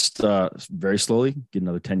 well, I'll just very slowly get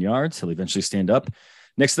another 10 yards. He'll eventually stand up.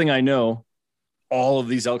 Next thing I know, all of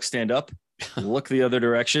these elk stand up, look the other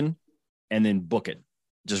direction, and then book it.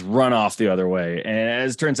 Just run off the other way. And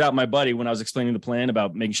as it turns out, my buddy, when I was explaining the plan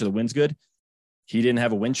about making sure the wind's good, he didn't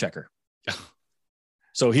have a wind checker.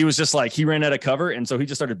 So he was just like, he ran out of cover. And so he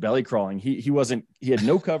just started belly crawling. He had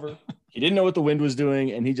no cover. He didn't know what the wind was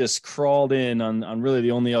doing. And he just crawled in on really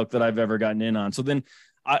the only elk that I've ever gotten in on. So then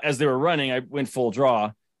as they were running, I went full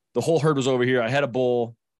draw. The whole herd was over here. I had a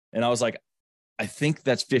bull and I was like, I think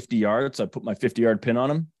that's 50 yards. So I put my 50-yard pin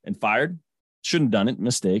on him and fired. Shouldn't have done it.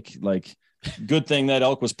 Mistake. Like, good thing that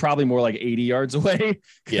elk was probably more like 80 yards away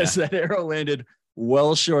because that arrow landed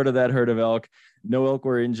well short of that herd of elk. No elk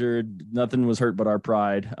were injured. Nothing was hurt but our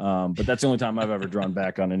pride. But that's the only time I've ever drawn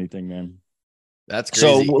back on anything, man. That's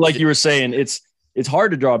crazy. So like you were saying, it's hard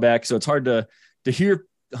to draw back. So it's hard to hear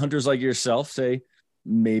hunters like yourself say,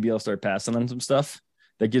 maybe I'll start passing on some stuff.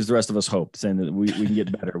 That gives the rest of us hope, saying that we can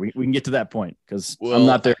get better. We can get to that point because I'm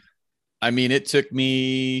not there. I mean, it took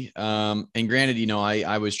me, and granted,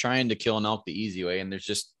 I was trying to kill an elk the easy way, and there's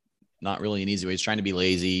just not really an easy way. It's trying to be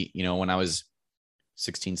lazy, when I was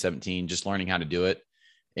 16, 17, just learning how to do it.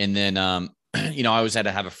 And then, I always had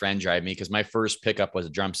to have a friend drive me because my first pickup was a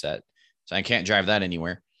drum set. So I can't drive that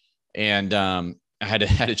anywhere. And I had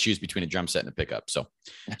to choose between a drum set and a pickup. So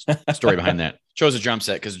story behind that. Chose a drum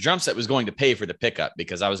set because the drum set was going to pay for the pickup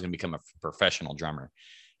because I was going to become a professional drummer.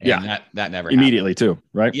 And that never immediately happened. Too,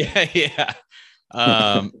 right? Yeah.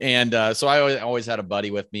 So I always had a buddy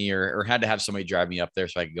with me or had to have somebody drive me up there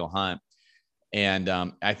so I could go hunt. And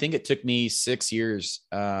I think it took me 6 years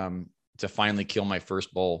to finally kill my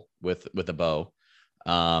first bull with a bow.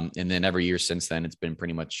 And then every year since then, it's been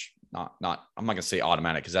pretty much not, I'm not gonna say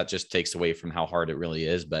automatic because that just takes away from how hard it really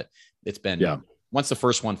is. But it's been, once the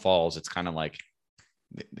first one falls, it's kind of like,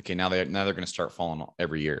 okay, now they're going to start falling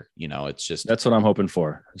every year. It's just, that's what I'm hoping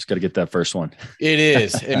for. Just got to get that first one. It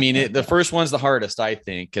is. I mean, the first one's the hardest, I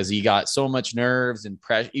think, because you got so much nerves and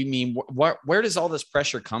pressure. You mean, where does all this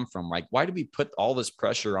pressure come from? Like, why do we put all this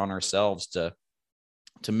pressure on ourselves to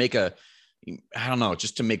make I don't know,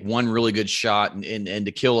 just to make one really good shot and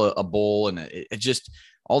to kill a bull. And it just,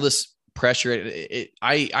 all this pressure,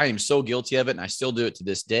 I am so guilty of it. And I still do it to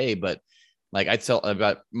this day, but like I tell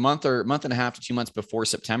about month and a half to 2 months before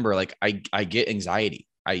September, like I get anxiety.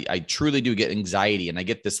 I truly do get anxiety. And I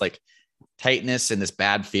get this like tightness and this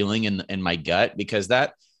bad feeling in my gut because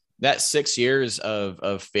that 6 years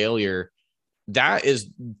of failure, that is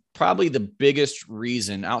probably the biggest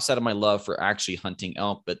reason outside of my love for actually hunting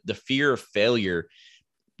elk, but the fear of failure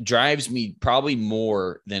drives me probably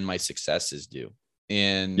more than my successes do.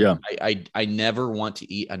 And I never want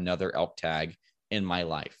to eat another elk tag in my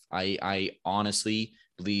life. I honestly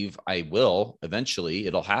believe I will eventually,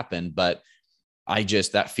 it'll happen, but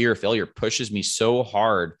that fear of failure pushes me so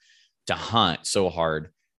hard to hunt so hard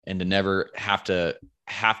and to never have to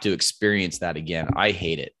experience that again. I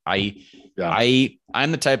hate it.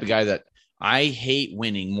 I'm the type of guy that I hate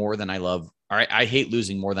winning more than I love. All right. I hate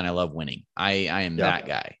losing more than I love winning. I am that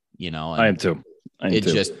guy, I am too.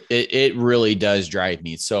 It really does drive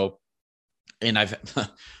me. So, and I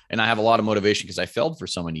have a lot of motivation because I failed for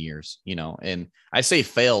so many years, and I say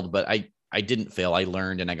failed, but I didn't fail. I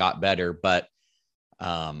learned and I got better, but,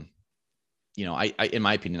 I in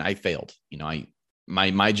my opinion, I failed.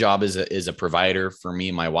 My job is a provider for me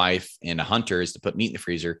and my wife, and a hunter is to put meat in the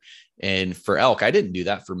freezer. And for elk, I didn't do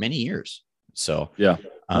that for many years. So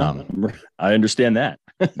I understand that.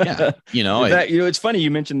 It's funny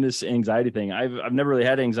you mentioned this anxiety thing. I've never really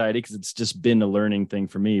had anxiety because it's just been a learning thing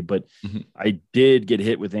for me. But I did get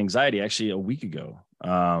hit with anxiety actually a week ago,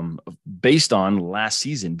 based on last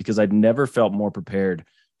season, because I'd never felt more prepared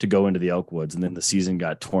to go into the elk woods, and then the season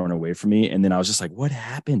got torn away from me, and then I was just like, "What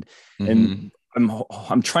happened?" And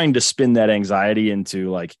I'm trying to spin that anxiety into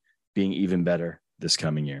like being even better this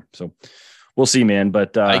coming year. So we'll see, man.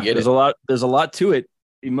 But there's a lot to it.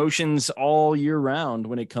 Emotions all year round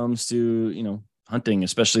when it comes to, hunting,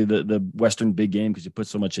 especially the Western big game, because you put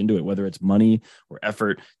so much into it, whether it's money or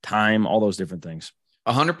effort, time, all those different things.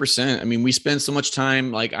 100%. I mean, we spend so much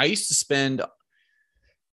time. Like I used to spend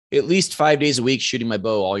at least 5 days a week shooting my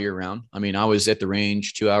bow all year round. I mean, I was at the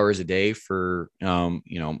range 2 hours a day for,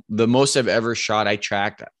 the most I've ever shot. I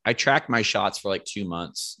tracked my shots for like 2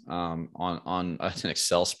 months on an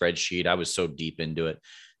Excel spreadsheet. I was so deep into it.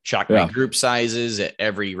 track my group sizes at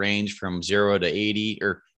every range from 0 to 80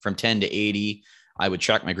 or from 10 to 80. I would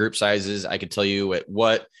track my group sizes. I could tell you at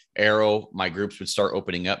what arrow my groups would start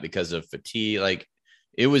opening up because of fatigue. Like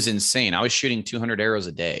it was insane. I was shooting 200 arrows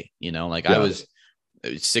a day, I was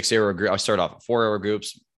 6 arrow group. I started off at 4 arrow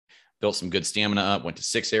groups, built some good stamina up, went to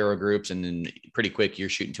 6 arrow groups. And then pretty quick, you're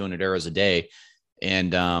shooting 200 arrows a day.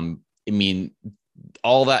 And,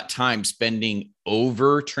 all that time spending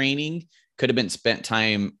over training could have been spent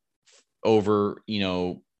time over,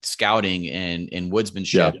 scouting and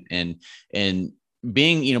woodsmanship and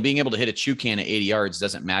being able to hit a chew can at 80 yards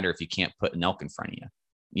doesn't matter if you can't put an elk in front of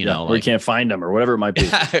you, or you can't find them or whatever it might be.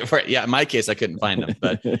 Right. Yeah. In my case, I couldn't find them,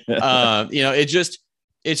 but,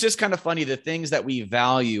 it's just kind of funny, the things that we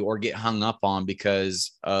value or get hung up on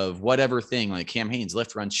because of whatever thing, like Cam Hanes,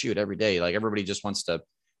 lift, run, shoot every day. Like everybody just wants to,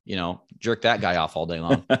 jerk that guy off all day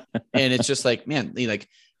long. And it's just like, man, like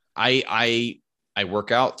I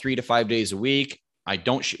work out 3 to 5 days a week. I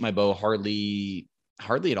don't shoot my bow hardly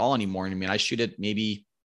at all anymore. And I shoot it.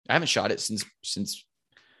 I haven't shot it since,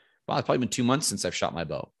 well, it's probably been 2 months since I've shot my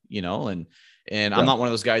bow, and I'm not one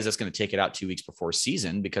of those guys that's going to take it out 2 weeks before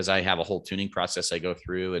season because I have a whole tuning process I go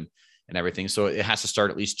through and everything. So it has to start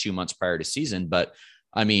at least 2 months prior to season. But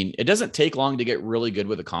it doesn't take long to get really good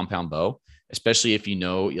with a compound bow, especially if you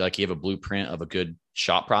have a blueprint of a good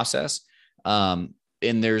shot process. And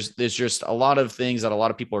there's just a lot of things that a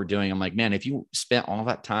lot of people are doing. I'm like, man, if you spent all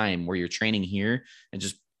that time where you're training here and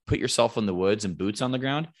just put yourself in the woods and boots on the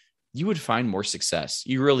ground, you would find more success.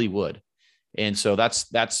 You really would. And so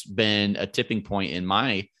that's been a tipping point in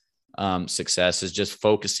my success, is just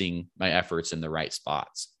focusing my efforts in the right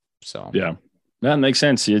spots. So, yeah, that makes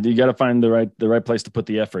sense. You got to find the right place to put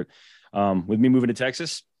the effort. With me moving to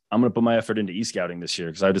Texas, I'm going to put my effort into e-scouting this year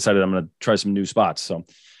because I decided I'm going to try some new spots. So,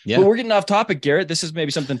 but we're getting off topic, Garrett. This is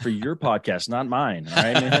maybe something for your podcast, not mine. All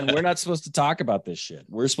right, man. We're not supposed to talk about this shit.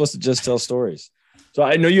 We're supposed to just tell stories. So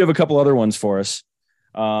I know you have a couple other ones for us.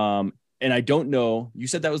 And I don't know. You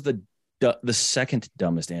said that was the second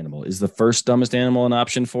dumbest animal. Is the first dumbest animal an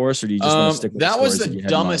option for us, or do you just want to stick with that? Was the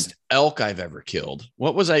dumbest elk I've ever killed.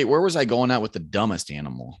 Where was I going at with the dumbest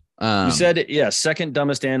animal? You said, second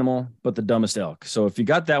dumbest animal, but the dumbest elk. So if you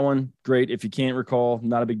got that one, great. If you can't recall,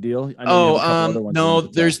 not a big deal. I know no,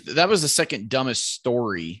 that was the second dumbest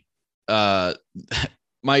story.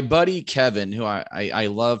 My buddy Kevin, who I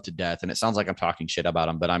love to death, and it sounds like I'm talking shit about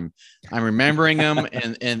him, but I'm remembering him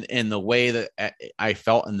and the way that I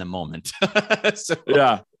felt in the moment. So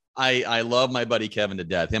yeah, I love my buddy Kevin to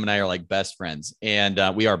death. Him and I are like best friends, and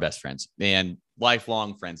we are best friends and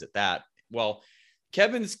lifelong friends at that. Well,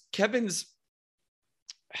 Kevin's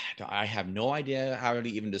I have no idea how to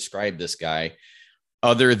even describe this guy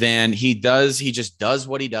other than he just does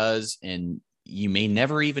what he does, and you may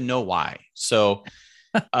never even know why. So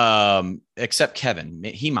except Kevin,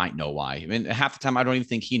 he might know why. Half the time I don't even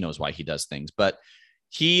think he knows why he does things, but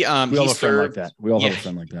we all have a friend like that. We all have a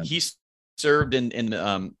friend like that. He served in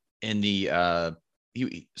the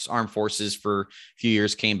armed forces for a few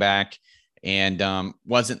years, came back, and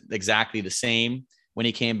wasn't exactly the same when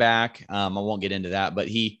he came back. I won't get into that, but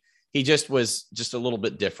he just was just a little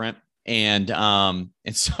bit different. And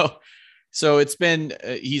so it's been,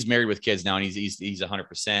 he's married with kids now, and he's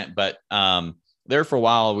 100%, but there for a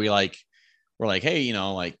while, we're like,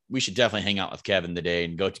 hey, we should definitely hang out with Kevin today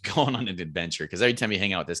and go on an adventure. Cause every time you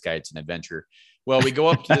hang out with this guy, it's an adventure. Well, we go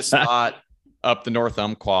up to this spot up the North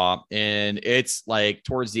Umpqua, and it's like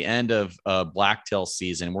towards the end of blacktail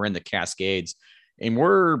season. We're in the Cascades, and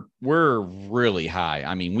we're really high.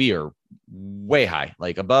 I mean, we are way high,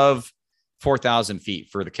 like above 4,000 feet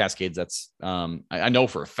for the Cascades. That's I know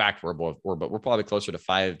for a fact we're probably closer to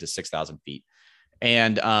 5,000 to 6,000 feet.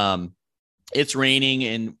 And it's raining,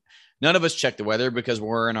 and none of us checked the weather because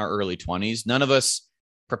we're in our early 20s. None of us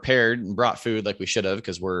prepared and brought food like we should have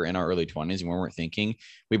because we're in our early 20s and we weren't thinking.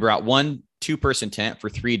 We brought 1 2-person tent for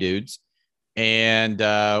 3 dudes, and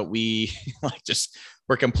we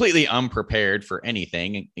we're completely unprepared for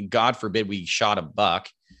anything. And God forbid we shot a buck.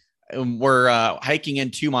 We're hiking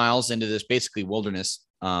in 2 miles into this basically wilderness,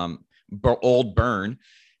 old burn.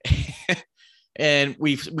 And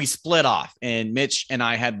we split off, and Mitch and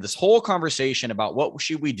I had this whole conversation about what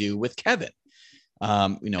should we do with Kevin.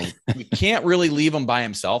 We can't really leave him by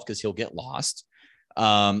himself because he'll get lost.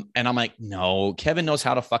 And I'm like, no, Kevin knows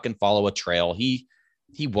how to fucking follow a trail. He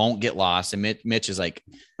won't get lost. And Mitch is like,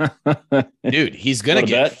 dude, he's going to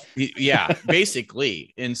get,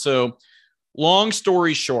 basically. And so long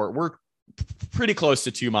story short, we're pretty close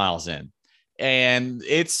to 2 miles in, and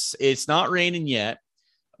it's not raining yet.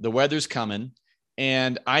 The weather's coming.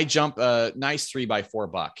 And I jump a nice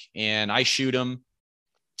 3x4 buck, and I shoot him.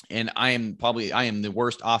 And I am the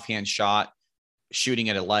worst offhand shot shooting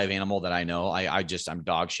at a live animal that I know. I'm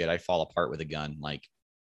dog shit. I fall apart with a gun. Like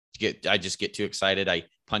I just get too excited. I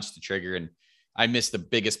punch the trigger and I missed one of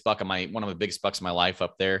the biggest bucks of my life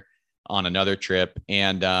up there on another trip.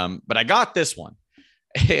 And, but I got this one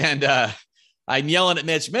and, I'm yelling at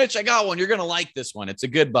Mitch, I got one. You're going to like this one. It's a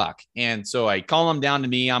good buck. And so I call him down to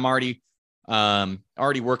me. I'm already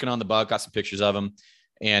working on the buck, got some pictures of him.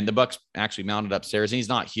 And the buck's actually mounted upstairs and he's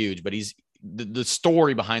not huge, but the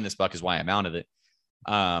story behind this buck is why I mounted it.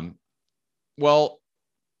 Well,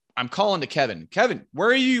 I'm calling to Kevin, where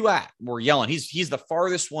are you at? We're yelling. He's the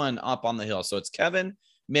farthest one up on the hill. So it's Kevin,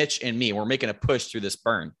 Mitch, and me. We're making a push through this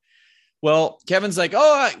burn. Well, Kevin's like,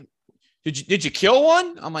 oh, did you kill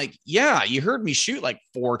one? I'm like, yeah, you heard me shoot like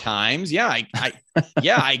 4 times. Yeah.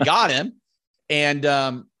 I got him. And,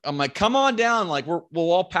 I'm like, come on down. Like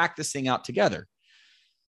we'll all pack this thing out together.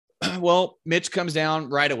 Well, Mitch comes down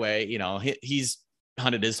right away. You know, he's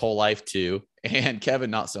hunted his whole life too. And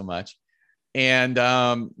Kevin, not so much. And,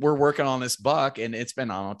 we're working on this buck and it's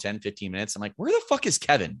been, I don't know, 10, 15 minutes. I'm like, where the fuck is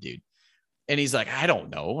Kevin, dude? And he's like, I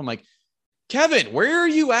don't know. I'm like, Kevin, where are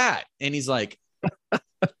you at? And he's like,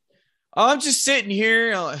 I'm just sitting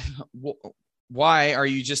here. Why are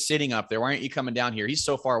you just sitting up there? Why aren't you coming down here? He's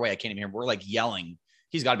so far away. I can't even hear him. We're like yelling.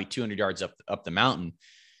 He's got to be 200 yards up the mountain.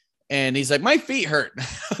 And he's like, my feet hurt.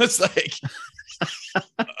 I was like,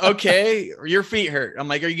 okay, your feet hurt. I'm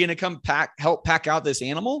like, are you going to come help pack out this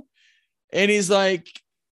animal? And he's like,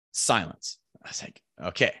 silence. I was like,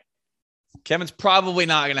 okay, Kevin's probably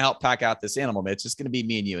not going to help pack out this animal, but it's just going to be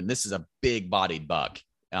me and you. And this is a big bodied buck.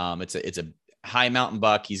 It's a high mountain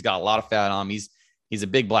buck. He's got a lot of fat on him. He's a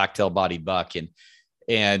big blacktail bodied buck.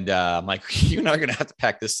 And I'm like, you're not going to have to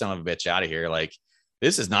pack this son of a bitch out of here. Like,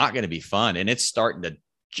 this is not going to be fun. And it's starting to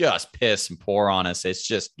just piss and pour on us. It's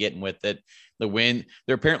just getting with it. The wind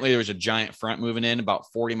there was a giant front moving in, about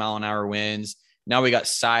 40-mile-an-hour winds. Now we got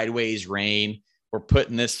sideways rain. We're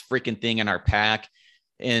putting this freaking thing in our pack.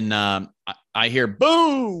 And I hear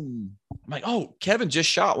boom. I'm like, oh, Kevin just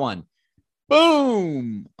shot one.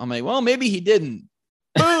 Boom. I'm like, well, maybe he didn't.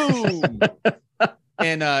 Boom.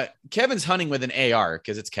 And Kevin's hunting with an AR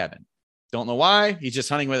because it's Kevin. Don't know why. He's just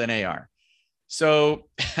hunting with an AR. So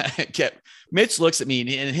Mitch looks at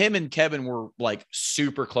me and him and Kevin were like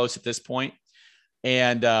super close at this point.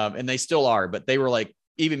 And they still are, but they were like,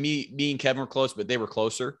 even me and Kevin were close, but they were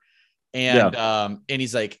closer. And, and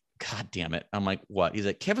he's like, God damn it. I'm like, what? He's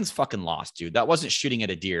like, Kevin's fucking lost, dude. That wasn't shooting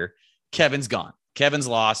at a deer. Kevin's gone. Kevin's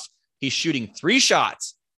lost. He's shooting 3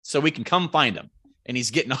 shots so we can come find him. And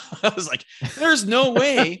he's getting, I was like, there's no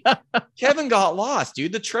way Kevin got lost,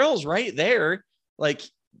 dude. The trail's right there. Like,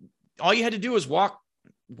 all you had to do was walk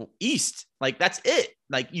east. Like, that's it.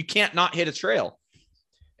 Like, you can't not hit a trail.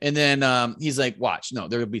 And then he's like, watch, no,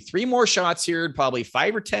 there will be 3 more shots here, probably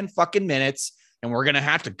 5 or 10 fucking minutes. And we're going to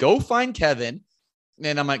have to go find Kevin.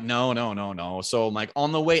 And I'm like, no. So I'm like,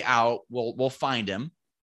 on the way out, we'll find him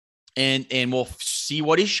and we'll see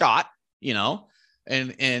what he shot, you know?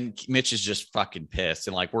 And Mitch is just fucking pissed.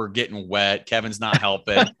 And like, we're getting wet. Kevin's not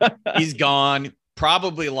helping. He's gone,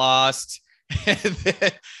 probably lost.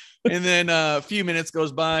 And then a few minutes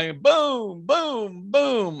goes by, boom, boom,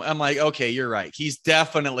 boom. I'm like, okay, you're right. He's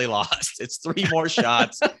definitely lost. It's 3 more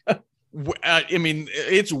shots. I mean,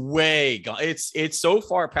 it's way gone. It's so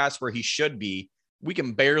far past where he should be. We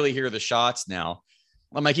can barely hear the shots now.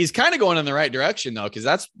 I'm like, he's kind of going in the right direction though, because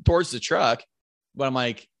that's towards the truck. But I'm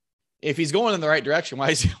like, if he's going in the right direction, why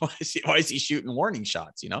is he shooting warning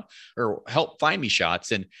shots, you know, or help find me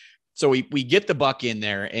shots? And so we get the buck in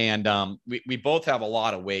there, and we both have a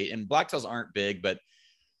lot of weight, and blacktails aren't big, but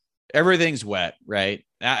everything's wet, right?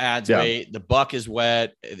 That adds weight. The buck is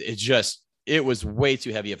wet. It was way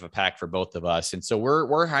too heavy of a pack for both of us. And so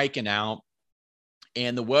we're hiking out,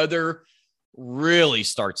 and the weather really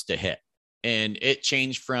starts to hit, and it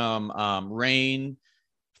changed from rain,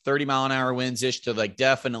 30-mile-an-hour winds ish to like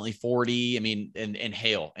definitely 40. I mean, and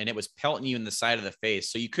hail, and it was pelting you in the side of the face.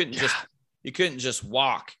 So you couldn't just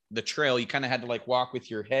walk the trail. You kind of had to like walk with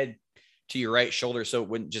your head to your right shoulder so it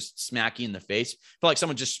wouldn't just smack you in the face. I felt like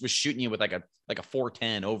someone just was shooting you with like a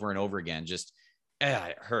 410 over and over again. Just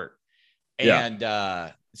it hurt.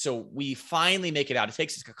 And so we finally make it out. It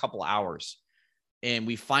takes us a couple hours, and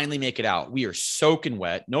we finally make it out. We are soaking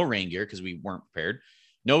wet, no rain gear because we weren't prepared,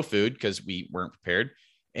 no food because we weren't prepared.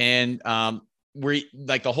 And we're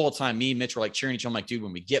like, the whole time, me and Mitch were like cheering each other. I'm like, dude,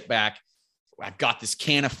 when we get back, I've got this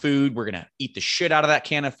can of food. We're going to eat the shit out of that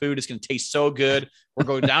can of food. It's going to taste so good. We're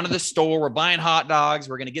going down to the store. We're buying hot dogs.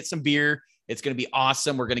 We're going to get some beer. It's going to be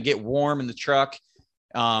awesome. We're going to get warm in the truck.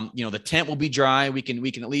 You know, the tent will be dry. We can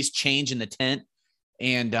at least change in the tent.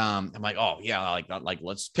 And I'm like, oh yeah,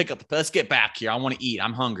 let's get back here. I want to eat.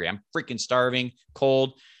 I'm hungry. I'm freaking starving,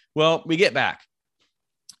 cold. Well, we get back.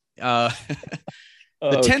 The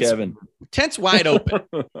tent's wide open.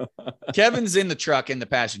 Kevin's in the truck in the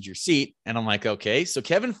passenger seat. And I'm like, okay. So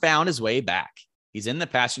Kevin found his way back. He's in the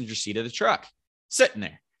passenger seat of the truck, sitting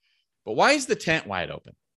there. But why is the tent wide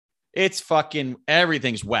open? It's fucking,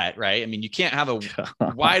 everything's wet, right? I mean, you can't have a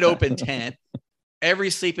wide open tent. Every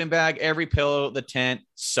sleeping bag, every pillow, the tent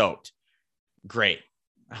soaked. Great.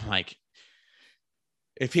 I'm like,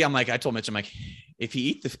 I told Mitch, I'm like, if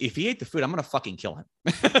he ate the food, I'm going to fucking kill him.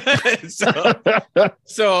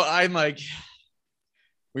 so I'm like,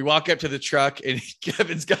 we walk up to the truck and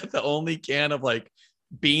Kevin's got the only can of like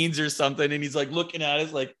beans or something. And he's like looking at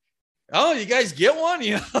us like, oh, you guys get one?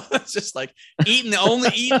 You know, it's just like eating the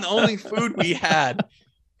only food we had.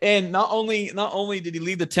 And not only did he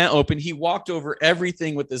leave the tent open, he walked over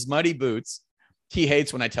everything with his muddy boots. He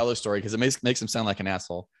hates when I tell a story because it makes him sound like an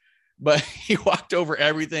asshole. But he walked over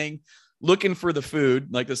everything looking for the food,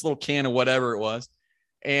 like this little can of whatever it was,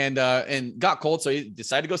 and got cold. So he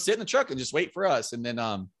decided to go sit in the truck and just wait for us. And then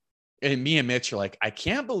and me and Mitch are like, I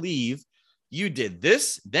can't believe you did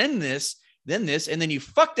this, then this, then this, and then you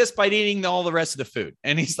fucked us by eating all the rest of the food.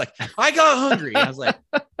 And he's like, I got hungry. And I was like,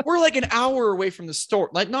 we're like an hour away from the store,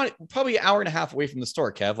 like not probably an hour and a half away from the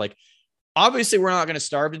store, Kev. Like, obviously we're not going to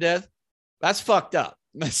starve to death. That's fucked up.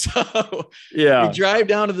 So yeah, we drive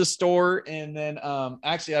down to the store, and then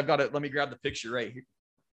actually I've got it. Let me grab the picture right here.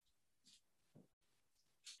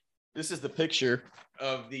 This is the picture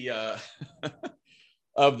of the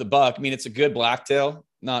of the buck. I mean, it's a good blacktail,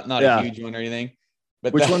 not a huge one or anything.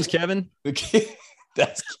 But which one's Kevin?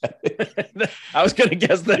 That's Kevin. I was gonna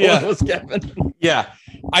guess that one was Kevin. Yeah,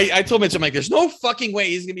 I told Mitch, I'm like, there's no fucking way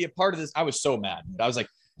he's gonna be a part of this. I was so mad. I was like,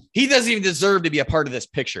 he doesn't even deserve to be a part of this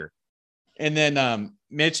picture. And then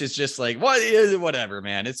Mitch is just like, whatever,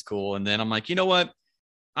 man, it's cool. And then I'm like, you know what?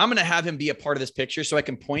 I'm gonna have him be a part of this picture so I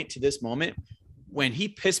can point to this moment when he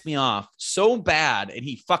pissed me off so bad and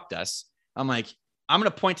he fucked us. I'm like, I'm gonna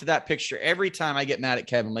point to that picture every time I get mad at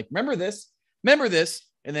Kevin. I'm like, remember this?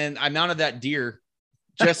 And then I mounted that deer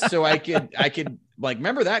just so I could like,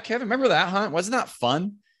 remember that, Kevin? Remember that hunt? Wasn't that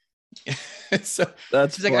fun? So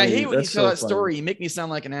that's like, I hate when you tell that story. You make me sound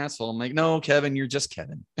like an asshole. I'm like, no, Kevin, you're just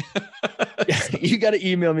Kevin. You got to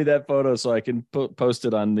email me that photo so I can post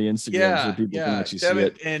it on the Instagram so people can actually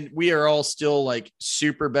Kevin, see it. And we are all still like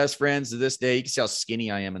super best friends to this day. You can see how skinny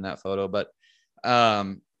I am in that photo, but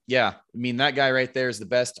yeah, I mean, that guy right there is the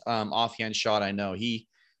best offhand shot I know. He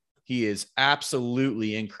is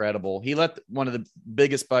absolutely incredible. He let one of the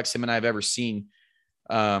biggest bucks him and I have ever seen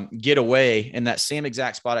get away in that same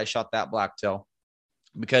exact spot I shot that blacktail,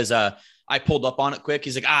 because I pulled up on it quick.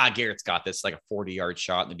 He's like, Garrett's got this, like a 40-yard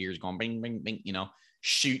shot, and the deer's going bing, bing, bing, you know,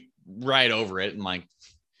 shoot right over it. And like,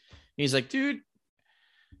 he's like, dude,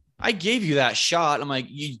 I gave you that shot. I'm like,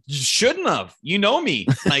 you shouldn't have. You know me.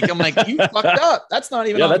 Like, I'm like, you fucked up. That's not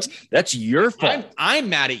even. That's your fault. I'm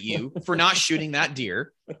mad at you for not shooting that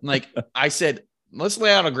deer. Like I said, let's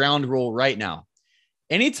lay out a ground rule right now.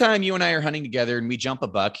 Anytime you and I are hunting together and we jump a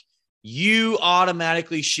buck, you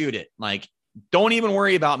automatically shoot it. Like, don't even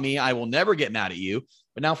worry about me. I will never get mad at you.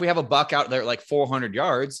 But now if we have a buck out there at like 400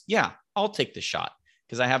 yards, yeah, I'll take the shot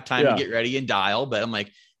because I have time to get ready and dial. But I'm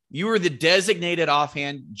like, you were the designated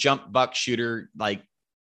offhand jump buck shooter. Like,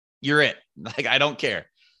 you're it. Like, I don't care.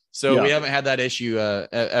 So we haven't had that issue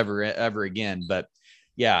ever again. But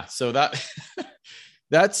yeah, so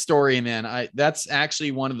that story, man, that's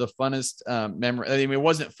actually one of the funnest memory. I mean, it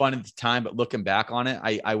wasn't fun at the time, but looking back on it,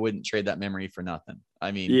 I wouldn't trade that memory for nothing. I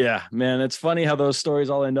mean, yeah, man, it's funny how those stories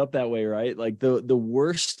all end up that way, right? Like the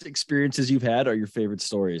worst experiences you've had are your favorite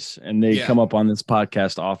stories, and they come up on this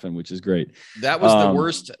podcast often, which is great. That was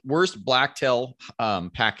the worst blacktail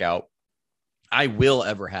pack out I will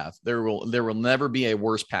ever have. There will never be a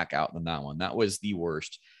worse pack out than that one. That was the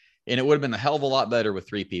worst. And it would have been a hell of a lot better with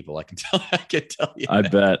 3 people. I can tell you.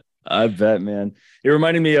 I bet, man. It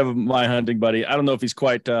reminded me of my hunting buddy. I don't know if he's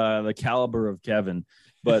quite the caliber of Kevin,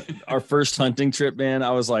 but our first hunting trip, man,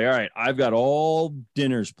 I was like, all right, I've got all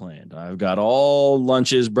dinners planned. I've got all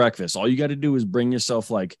lunches, breakfast. All you got to do is bring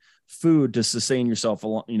yourself like food to sustain yourself,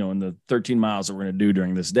 you know, in the 13 miles that we're going to do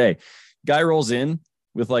during this day. Guy rolls in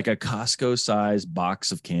with like a Costco size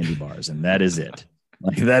box of candy bars. And that is it.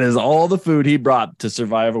 Like, that is all the food he brought to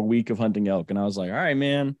survive a week of hunting elk. And I was like, all right,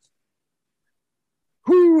 man.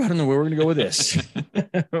 I don't know where we're going to go with this.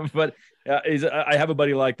 But I have a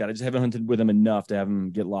buddy like that. I just haven't hunted with him enough to have him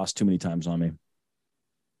get lost too many times on me.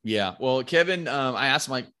 Yeah. Well, Kevin, I asked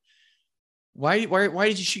him, like, why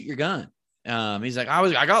did you shoot your gun? He's like,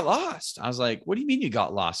 I got lost. I was like, what do you mean you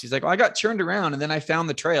got lost? He's like, well, I got turned around and then I found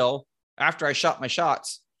the trail after I shot my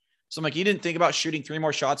shots. So I'm like, you didn't think about shooting 3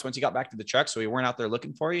 more shots once you got back to the truck, so we weren't out there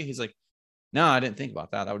looking for you? He's like, no, I didn't think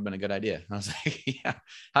about that. That would have been a good idea. I was like, yeah.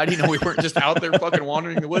 How do you know we weren't just out there fucking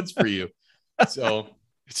wandering the woods for you? So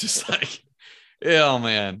it's just like, oh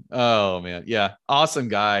man. Yeah. Awesome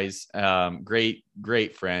guys.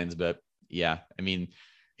 Great friends. But yeah, I mean,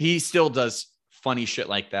 he still does funny shit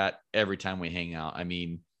like that every time we hang out. I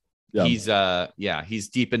mean, he's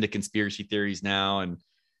deep into conspiracy theories now.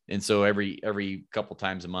 And so every couple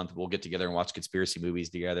times a month we'll get together and watch conspiracy movies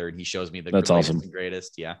together. And he shows me the That's awesome. and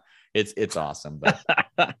greatest. Yeah. It's awesome. But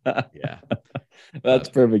yeah, that's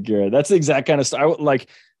perfect, Garrett. That's the exact kind of stuff. Like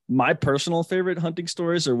my personal favorite hunting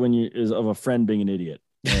stories are when is of a friend being an idiot.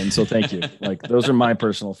 And so thank you. Like those are my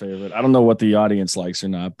personal favorite. I don't know what the audience likes or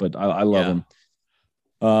not, but I love them.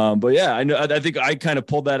 But yeah, I know. I think I kind of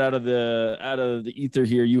pulled that out of the ether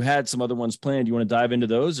here. You had some other ones planned. You want to dive into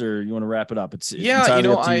those, or you want to wrap it up? It's entirely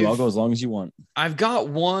up to you. I'll go as long as you want. I've got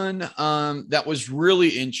one that was really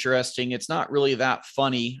interesting. It's not really that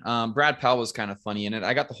funny. Brad Powell was kind of funny in it.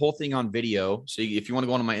 I got the whole thing on video. So if you want to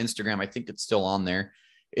go on my Instagram, I think it's still on there.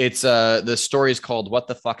 It's the story is called "What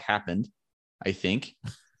the Fuck Happened," I think.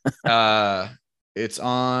 It's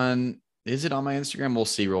on. Is it on my Instagram? We'll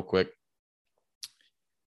see real quick.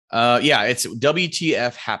 Yeah, it's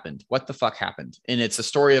WTF happened. What the fuck happened? And it's a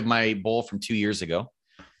story of my bull from 2 years ago.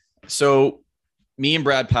 So me and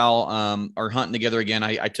Brad Powell are hunting together again.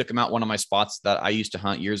 I took him out one of my spots that I used to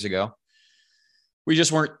hunt years ago. We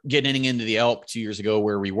just weren't getting into the elk 2 years ago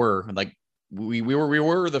where we were. Like we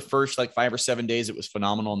were the first like 5 or 7 days. It was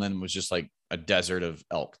phenomenal. And then it was just like a desert of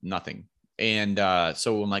elk, nothing. And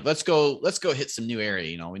so I'm like, let's go hit some new area.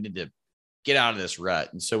 You know, we need to get out of this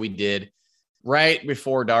rut. And so we did. Right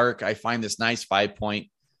before dark, I find this nice 5-point.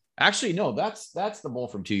 Actually, no, that's the bull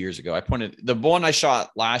from 2 years ago. The one I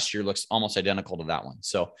shot last year looks almost identical to that one.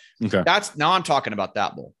 So okay. Now I'm talking about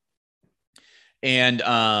that bull. And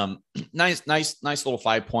nice little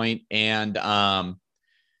 5-point. And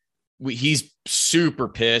he's super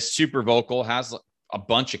pissed, super vocal, has a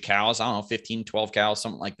bunch of cows. I don't know, 15, 12 cows,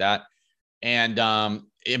 something like that. And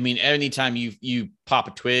I mean, anytime you pop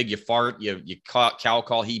a twig, you fart, you cow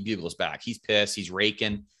call, he bugles back. He's pissed. He's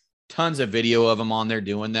raking. Tons of video of him on there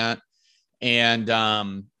doing that.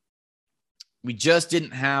 And we just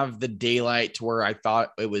didn't have the daylight to where I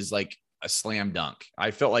thought it was like a slam dunk.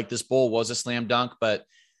 I felt like this bull was a slam dunk, but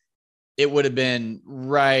it would have been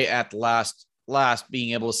right at the last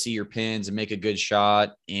being able to see your pins and make a good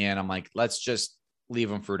shot. And I'm like, let's just leave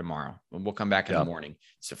them for tomorrow and we'll come back in the morning.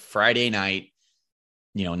 It's a Friday night.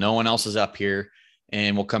 You know, no one else is up here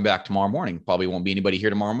and we'll come back tomorrow morning. Probably won't be anybody here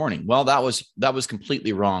tomorrow morning. Well, that was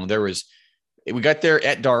completely wrong. We got there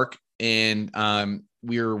at dark and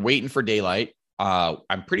we were waiting for daylight.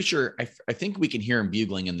 I'm pretty sure, I think we can hear him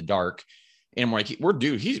bugling in the dark. And we're like,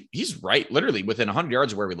 he's right, literally within 100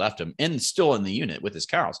 yards of where we left him and still in the unit with his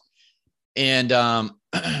cows. And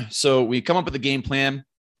so we come up with a game plan.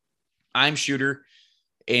 I'm shooter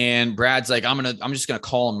and Brad's like, I'm just going to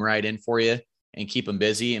call him right in for you and keep him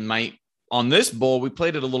busy. And on this bull, we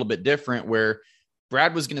played it a little bit different where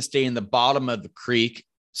Brad was going to stay in the bottom of the creek,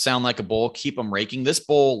 sound like a bull, keep him raking. This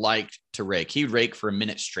bull liked to rake. He would rake for a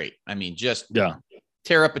minute straight. I mean, just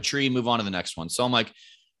tear up a tree, move on to the next one. So I'm like,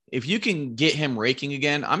 if you can get him raking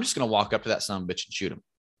again, I'm just going to walk up to that son of a bitch and shoot him.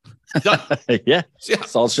 Done. Yeah.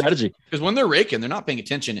 Solid strategy. Because when they're raking, they're not paying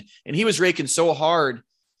attention. And he was raking so hard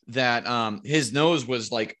that his nose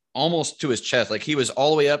was like almost to his chest. Like he was all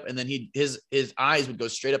the way up and then his eyes would go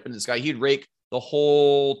straight up into the sky. He'd rake the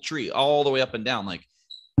whole tree all the way up and down. Like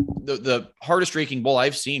the hardest raking bull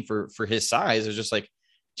I've seen for his size is just like,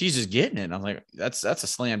 Jesus, getting it. And I'm like, that's a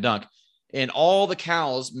slam dunk. And all the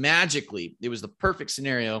cows magically, it was the perfect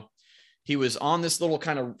scenario. He was on this little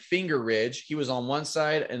kind of finger ridge. He was on one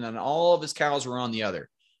side and then all of his cows were on the other.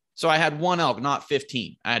 So I had one elk, not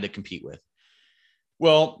 15 I had to compete with.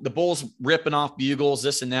 Well, the bull's ripping off bugles,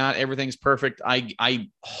 this and that. Everything's perfect. I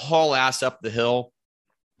haul ass up the hill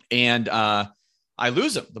and I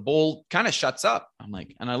lose him. The bull kind of shuts up. I'm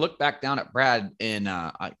like, and I look back down at Brad and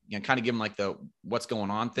I kind of give him like the what's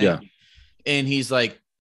going on thing. Yeah. And he's like,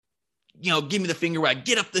 give me the finger wag,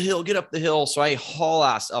 get up the hill. So I haul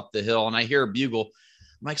ass up the hill and I hear a bugle.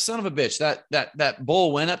 I'm like, son of a bitch, that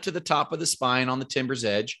bull went up to the top of the spine on the timber's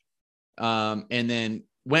edge. And then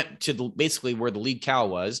went to basically where the lead cow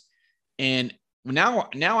was. And now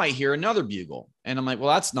I hear another bugle and I'm like,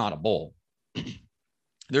 well, that's not a bull.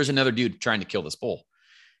 There's another dude trying to kill this bull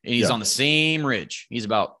and he's on the same ridge. He's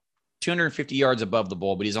about 250 yards above the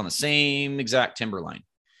bull, but he's on the same exact timber line.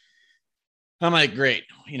 I'm like, great.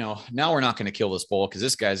 Now we're not going to kill this bull because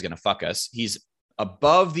this guy's going to fuck us. He's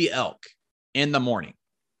above the elk in the morning.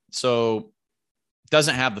 So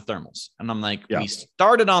doesn't have the thermals. And I'm like, we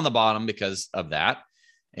started on the bottom because of that.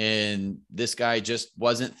 And this guy just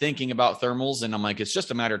wasn't thinking about thermals. And I'm like, it's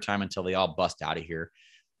just a matter of time until they all bust out of here.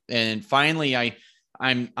 And finally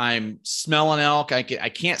I'm smelling elk. I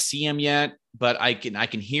can't see him yet, but I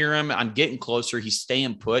can hear him. I'm getting closer. He's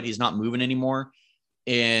staying put. He's not moving anymore.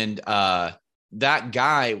 And that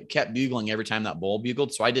guy kept bugling every time that bull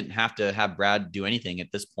bugled. So I didn't have to have Brad do anything at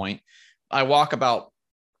this point. I walk about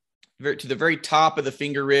to the very top of the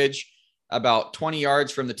finger ridge, about 20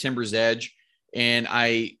 yards from the timber's edge. And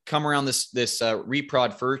I come around this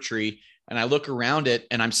reprod fir tree, and I look around it,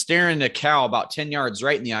 and I'm staring at a cow about 10 yards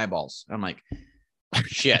right in the eyeballs. I'm like,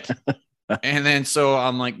 shit. And then, so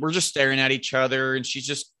I'm like, we're just staring at each other, and she's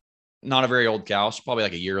just not a very old cow. She's probably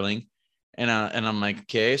like a yearling. And I'm like,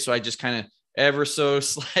 okay. So I just kind of ever so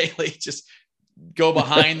slightly just go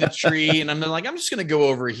behind the tree, and I'm like, I'm just going to go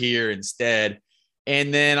over here instead.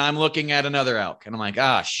 And then I'm looking at another elk, and I'm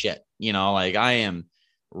like, shit, like I am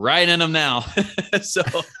right in them now. So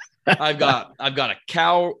I've got a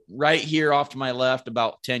cow right here off to my left,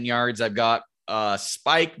 about 10 yards. I've got a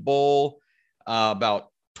spike bull about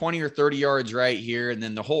 20 or 30 yards right here. And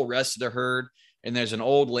then the whole rest of the herd. And there's an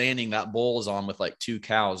old landing that bull is on with like 2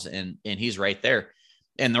 cows, and he's right there.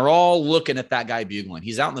 And they're all looking at that guy bugling.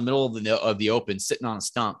 He's out in the middle of the open, sitting on a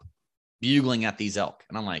stump, bugling at these elk.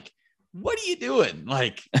 And I'm like, what are you doing?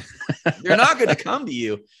 Like, they're not going to come to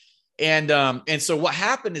you. And so what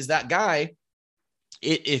happened is that guy,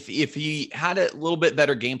 if he had a little bit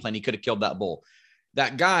better game plan, he could have killed that bull.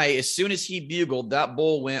 That guy, as soon as he bugled, that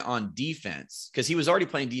bull went on defense because he was already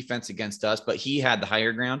playing defense against us, but he had the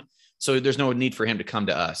higher ground. So there's no need for him to come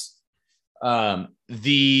to us.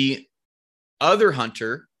 The other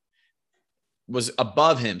hunter was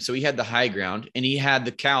above him. So he had the high ground, and he had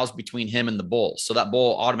the cows between him and the bull. So that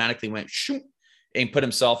bull automatically went shoot and put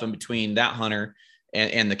himself in between that hunter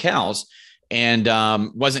and the cows, and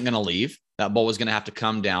wasn't going to leave. That bull was going to have to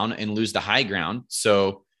come down and lose the high ground.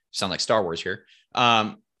 So sound like Star Wars here,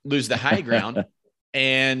 lose the high ground.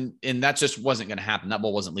 and that just wasn't going to happen. That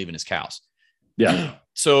bull wasn't leaving his cows. Yeah.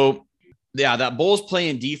 So yeah, that bull's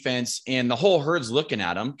playing defense, and the whole herd's looking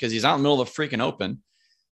at him because he's out in the middle of the freaking open.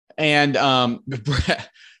 And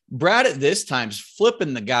Brad at this time's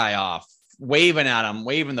flipping the guy off, waving at him,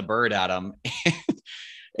 waving the bird at him,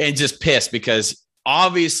 and just pissed because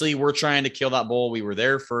obviously we're trying to kill that bull. We were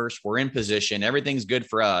there first. We're in position. Everything's good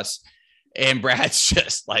for us. And Brad's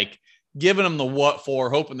just like giving him the what for,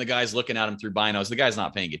 hoping the guy's looking at him through binos. The guy's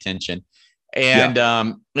not paying attention.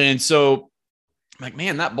 And so I'm like,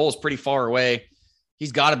 man, that bull's pretty far away.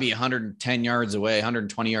 He's got to be 110 yards away,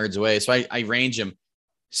 120 yards away. So I range him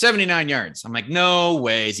 79 yards. I'm like, no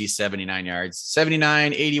ways he's 79 yards.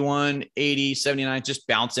 79, 81, 80, 79, just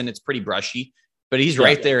bouncing. It's pretty brushy, but he's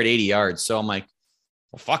right there at 80 yards. So I'm like,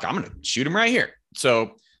 well, fuck, I'm going to shoot him right here.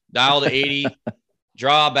 So dial to 80,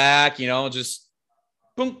 draw back, just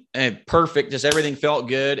boom, and perfect. Just everything felt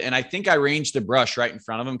good. And I think I ranged the brush right in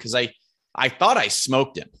front of him because I thought I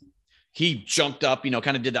smoked him. He jumped up,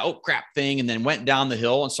 kind of did the, oh crap thing, and then went down the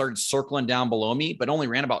hill and started circling down below me, but only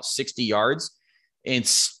ran about 60 yards and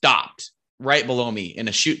stopped right below me in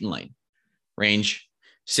a shooting lane. Range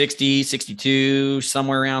 60, 62,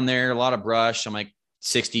 somewhere around there, a lot of brush. I'm like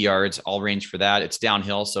 60 yards, I'll range for that. It's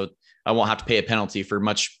downhill, so I won't have to pay a penalty for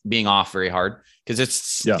much being off very hard because it's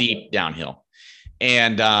steep downhill.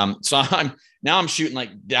 And so I'm shooting like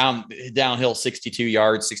downhill 62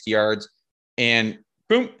 yards, 60 yards, and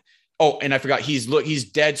boom. Oh, and I forgot he's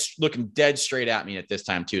looking dead straight at me at this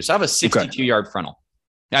time too. So I have a 62-yard frontal.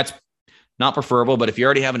 That's not preferable, but if you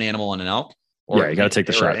already have an animal and an elk, you got to take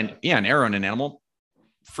the shot. An arrow and an animal,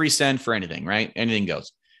 free send for anything, right? Anything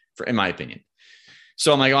goes, in my opinion.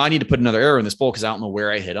 So I'm like, I need to put another arrow in this bull because I don't know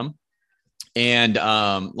where I hit him. And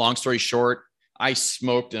long story short, I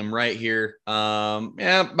smoked him right here.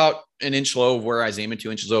 About an inch low of where I was aiming, 2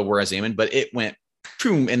 inches low of where I was aiming, but it went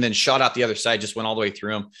boom, and then shot out the other side, just went all the way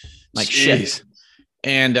through him. Like, shit.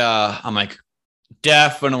 And I'm like,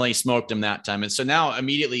 definitely smoked him that time. And so now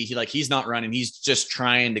immediately he's not running. He's just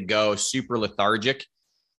trying to go, super lethargic.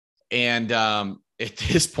 And at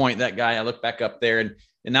this point, that guy, I look back up there and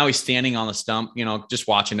now he's standing on the stump, just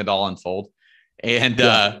watching it all unfold. And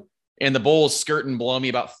the bull's skirting below me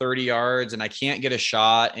about 30 yards and I can't get a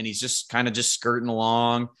shot. And he's just kind of skirting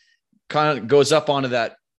along, kind of goes up onto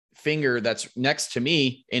that finger that's next to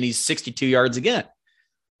me. And he's 62 yards again.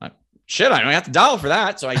 Shit, I don't have to dial for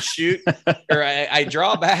that. So I shoot or I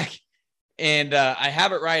draw back and I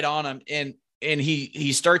have it right on him. And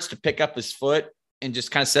he starts to pick up his foot and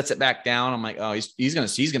just kind of sets it back down. I'm like, oh, he's going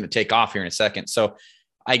to take off here in a second. So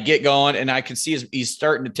I get going and I can see he's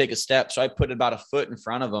starting to take a step. So I put about a foot in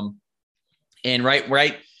front of him, and right.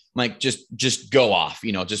 I'm like, just go off,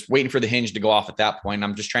 just waiting for the hinge to go off at that point.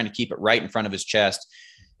 I'm just trying to keep it right in front of his chest.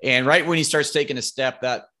 And right when he starts taking a step,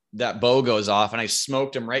 that bow goes off, and I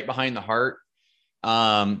smoked him right behind the heart.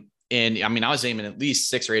 And I mean, I was aiming at least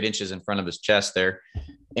 6 or 8 inches in front of his chest there,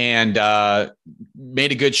 and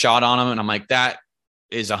made a good shot on him. And I'm like, that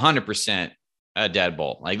is 100% a dead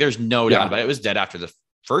bull. Like, there's no doubt about it. It was dead after the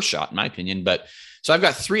first shot, in my opinion. But so I've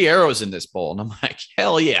got 3 arrows in this bull, and I'm like,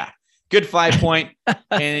 hell yeah, good 5-point.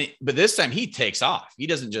 But this time he takes off. He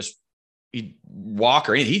doesn't just walk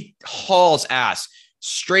or anything. He hauls ass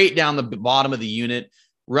straight down the bottom of the unit,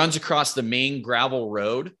 runs across the main gravel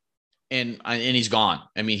road, and he's gone.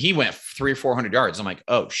 I mean, he went 300 or 400 yards. I'm like,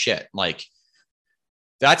 oh shit. Like,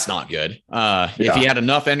 that's not good. If he had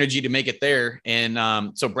enough energy to make it there.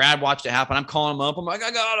 And so Brad watched it happen. I'm calling him up. I'm like,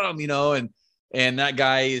 I got him, and that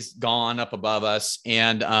guy is gone up above us.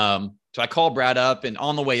 And so I call Brad up, and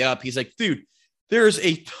on the way up, he's like, dude, there's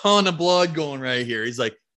a ton of blood going right here. He's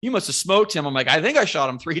like, you must have smoked him. I'm like, I think I shot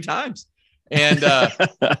him 3 times. And,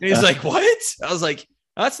 and he's like, what? I was like,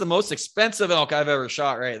 that's the most expensive elk I've ever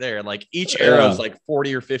shot right there. Like, each arrow is like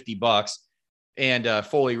 $40 or $50 and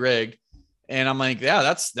fully rigged. And I'm like, yeah,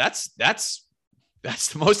 that's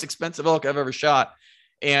the most expensive elk I've ever shot.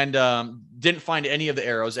 And didn't find any of the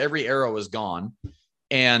arrows. Every arrow was gone.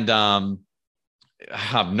 And I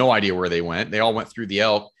have no idea where they went. They all went through the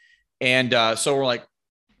elk. And so we're like,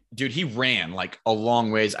 dude, he ran like a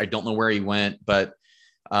long ways. I don't know where he went, but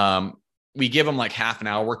we give him like half an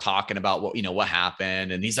hour. We're talking about what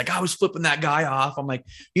happened. And he's like, I was flipping that guy off. I'm like,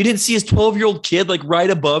 you didn't see his 12-year-old kid like right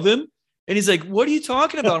above him? And he's like, what are you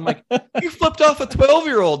talking about? I'm like, you flipped off a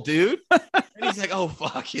 12-year-old, dude. And he's like, oh,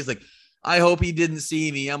 fuck. He's like, I hope he didn't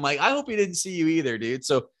see me. I'm like, I hope he didn't see you either, dude.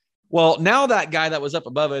 So, well, now that guy that was up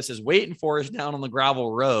above us is waiting for us down on the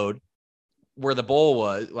gravel road where the bull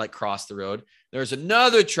was, like, crossed the road. There's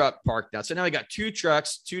another truck parked out. So now we got 2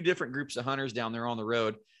 trucks, 2 different groups of hunters down there on the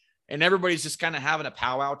road. And everybody's just kind of having a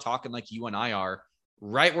powwow, talking like you and I are,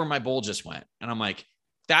 right where my bull just went. And I'm like,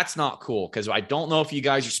 that's not cool, because I don't know if you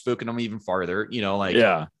guys are spooking them even farther. You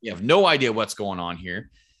have no idea what's going on here.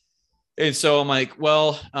 And so I'm like,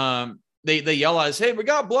 well, they yell at us, hey, we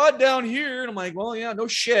got blood down here. And I'm like, well, yeah, no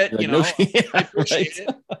shit. I appreciate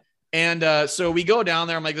it. And so we go down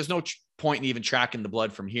there. I'm like, there's no point in even tracking the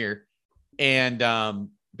blood from here. And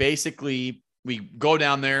basically we go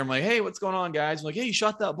down there. I'm like, hey, what's going on, guys? I'm like, hey, you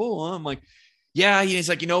shot that bull, huh? I'm like, yeah. He's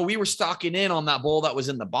like, we were stalking in on that bull that was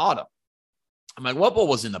in the bottom. I'm like, what bull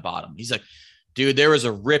was in the bottom? He's like, dude, there was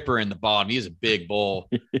a ripper in the bottom. He's a big bull.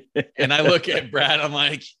 And I look at Brad. I'm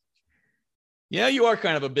like, yeah, you are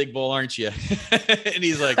kind of a big bull, aren't you? And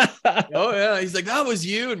he's like, oh yeah. He's like, that was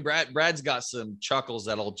you. And Brad's got some chuckles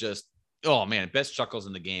that'll just, oh man, best chuckles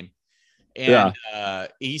in the game. And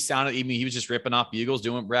he was just ripping off bugles,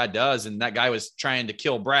 doing what Brad does. And that guy was trying to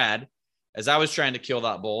kill Brad as I was trying to kill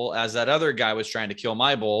that bull, as that other guy was trying to kill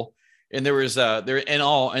my bull. And there was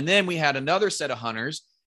and then we had another set of hunters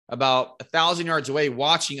about 1,000 yards away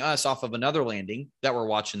watching us off of another landing that were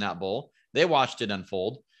watching that bull. They watched it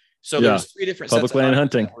unfold. So there was 3 different public sets of land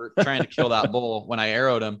hunting that were trying to kill that bull when I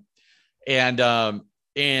arrowed him. And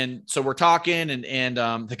so we're talking, and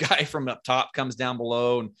the guy from up top comes down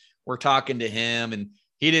below, and we're talking to him, and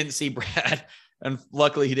he didn't see Brad. And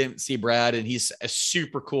luckily he didn't see Brad. And he's a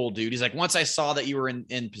super cool dude. He's like, once I saw that you were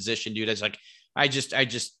in position, dude, I was like, I just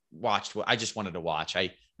watched what I just wanted to watch.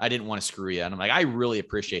 I didn't want to screw you. And I'm like, I really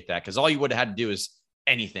appreciate that, because all you would have had to do is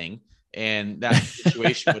anything, and that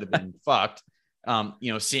situation would have been fucked.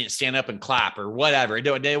 Stand up and clap or whatever. It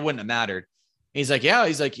wouldn't have mattered. He's like, yeah.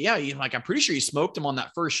 Like, I'm pretty sure you smoked him on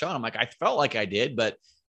that first shot. I'm like, I felt like I did, but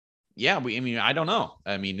yeah, I don't know.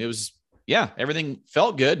 I mean, it was, everything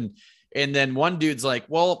felt good. And then one dude's like,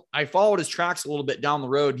 well, I followed his tracks a little bit down the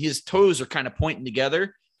road. His toes are kind of pointing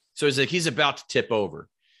together. So he's like, he's about to tip over.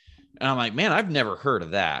 And I'm like, man, I've never heard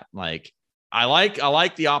of that. Like, I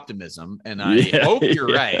like the optimism, and I hope you're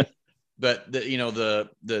right. But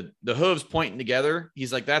the hooves pointing together,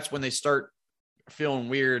 he's like, that's when they start feeling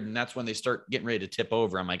weird, and that's when they start getting ready to tip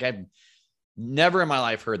over. I'm like, I've never in my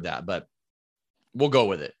life heard that, but we'll go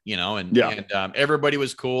with it, and everybody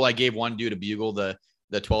was cool. I gave one dude a bugle, the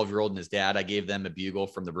 12-year-old and his dad. I gave them a bugle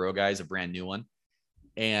from the Bro Guys, a brand new one.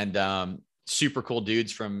 And super cool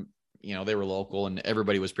dudes from, they were local, and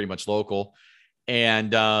everybody was pretty much local.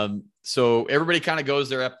 And so everybody kind of goes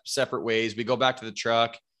their separate ways. We go back to the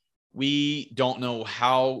truck. We don't know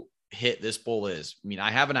how hit this bull is. I mean,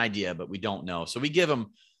 I have an idea, but we don't know. So we give him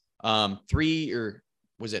 3 or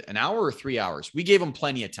was it an hour or 3 hours? We gave him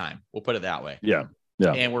plenty of time. We'll put it that way. Yeah.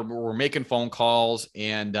 Yeah. And we're making phone calls,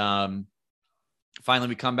 and finally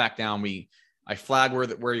we come back down. I flag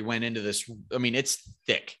where he went into this. I mean, it's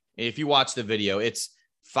thick. If you watch the video, it's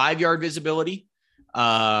 5-yard visibility.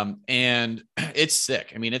 And it's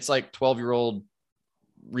thick. I mean, it's like 12-year-old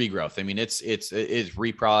regrowth. I mean, it's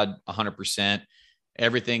reprod 100%.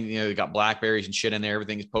 Everything, you got blackberries and shit in there.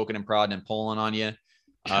 Everything's poking and prodding and pulling on you.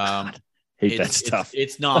 Hate that stuff.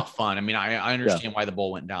 It's not fun. I mean, I understand why the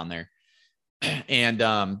bull went down there. And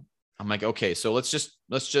I'm like, okay, so let's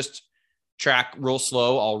just track real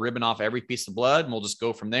slow. I'll ribbon off every piece of blood and we'll just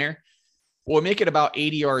go from there. Well, we make it about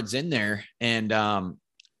 80 yards in there. And I'm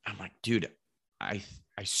like, dude, I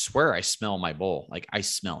swear I smell my bull. Like I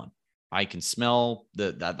smell him. I can smell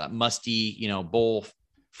that musty, bull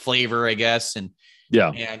flavor, I guess. And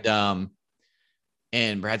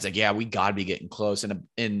Brad's like, yeah, we gotta be getting close.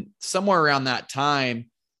 And somewhere around that time,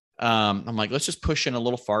 I'm like, let's just push in a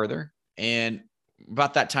little farther. And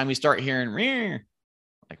about that time we start hearing,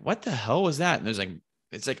 like, what the hell was that? And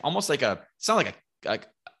it's like almost like it's not like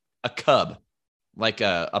a cub, like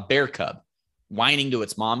a bear cub whining to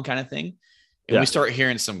its mom kind of thing. And we start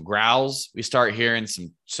hearing some growls. We start hearing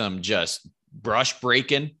some just brush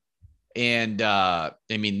breaking. And I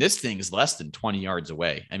mean, this thing is less than 20 yards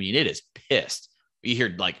away. I mean, it is pissed. You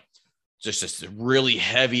hear like just this really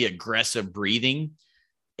heavy, aggressive breathing.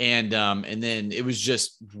 And then it was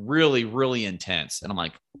just really, really intense. And I'm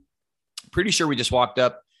like, pretty sure we just walked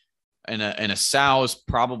up and a sow is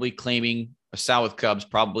probably claiming a sow with cubs,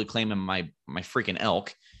 probably claiming my freaking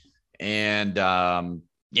elk. And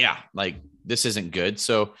like this isn't good.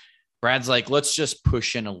 So Brad's like, let's just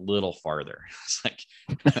push in a little farther. It's like,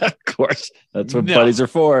 of course, that's what buddies are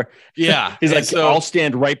for. Yeah. He's like, so, I'll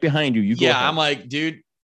stand right behind you. You go. Yeah. I'm like, dude,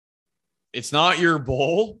 it's not your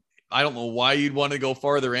bull. I don't know why you'd want to go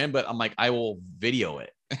farther in, but I'm like, I will video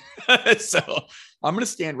it. So I'm going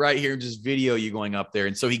to stand right here and just video you going up there.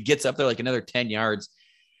 And so he gets up there like another 10 yards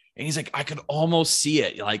and he's like, I could almost see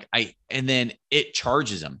it. And then it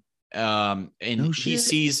charges him. And he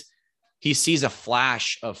sees a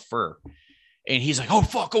flash of fur and he's like, oh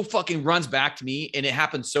fucking runs back to me. And it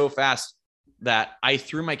happened so fast that I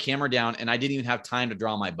threw my camera down and I didn't even have time to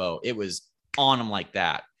draw my bow. It was on him like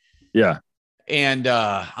that. Yeah. And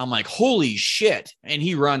I'm like, holy shit. And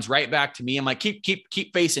he runs right back to me. I'm like,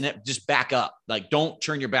 keep facing it. Just back up. Like, don't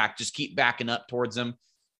turn your back. Just keep backing up towards him.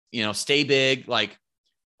 Stay big. Like,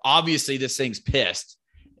 obviously this thing's pissed.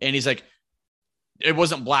 And he's like, it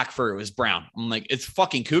wasn't black fur. It was brown. I'm like, it's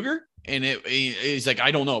fucking cougar. And he's like,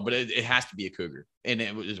 I don't know, but it has to be a cougar. And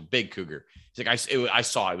it was a big cougar. He's like, I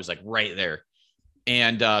saw it was like right there.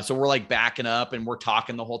 And so we're like backing up and we're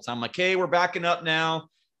talking the whole time. I'm like, hey, we're backing up now.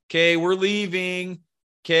 Okay, we're leaving.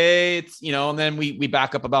 Okay, it's and then we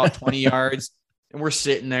back up about 20 yards and we're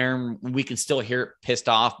sitting there and we can still hear it pissed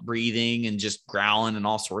off breathing and just growling and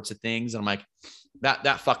all sorts of things. And I'm like, that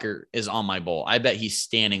fucker is on my bull. I bet he's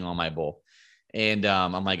standing on my bull. And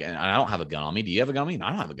I'm like, I don't have a gun on me. Do you have a gun on me? No, I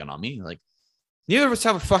don't have a gun on me. Like, neither of us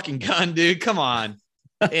have a fucking gun, dude. Come on.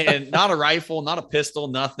 And not a rifle, not a pistol,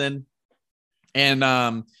 nothing.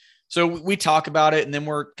 And so we talk about it and then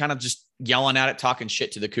we're kind of just yelling at it, talking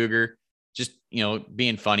shit to the cougar, just,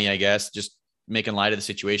 being funny, I guess, just making light of the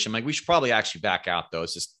situation. I'm like, we should probably actually back out though.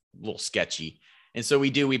 It's just a little sketchy. And so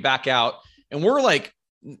we back out and we're like,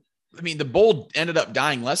 I mean, the bull ended up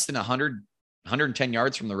dying less than 110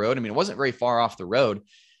 yards from the road. I mean, it wasn't very far off the road.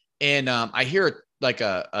 And I hear like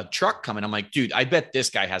a truck coming. I'm like, dude, I bet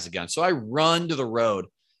this guy has a gun. So I run to the road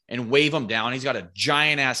and wave him down. He's got a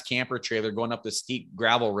giant ass camper trailer going up the steep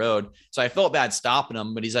gravel road. So I felt bad stopping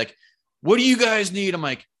him, but he's like, what do you guys need? I'm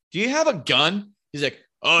like, do you have a gun? He's like,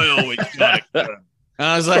 oh, I always got a gun. And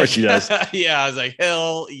I was like, yeah, I was like,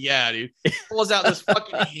 hell yeah, dude. He pulls out this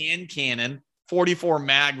fucking hand cannon, 44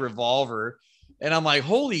 mag revolver. And I'm like,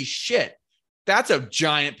 holy shit, that's a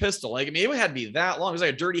giant pistol. Like, I mean, it had to be that long. It was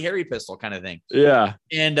like a Dirty Harry pistol kind of thing. Yeah.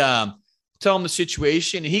 And tell him the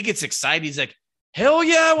situation. And he gets excited. He's like, hell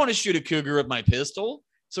yeah, I want to shoot a cougar with my pistol.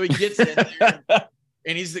 So he gets in there.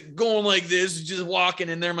 And he's going like this, just walking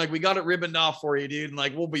in there. I'm like, we got it ribboned off for you, dude. And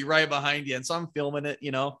like, we'll be right behind you. And so I'm filming it,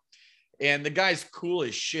 and the guy's cool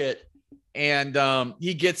as shit. And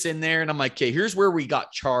he gets in there and I'm like, okay, here's where we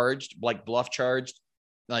got charged, like bluff charged.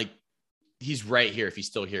 Like he's right here. If he's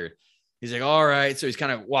still here, he's like, all right. So he's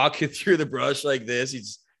kind of walking through the brush like this.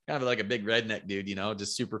 He's kind of like a big redneck dude,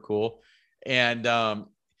 just super cool. And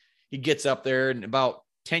he gets up there and about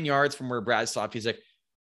 10 yards from where Brad stopped, he's like,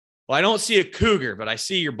 well, I don't see a cougar, but I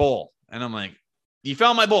see your bull. And I'm like, you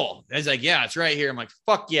found my bull. And he's like, yeah, it's right here. I'm like,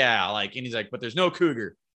 fuck yeah. Like, and he's like, but there's no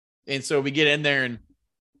cougar. And so we get in there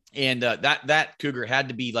and that cougar had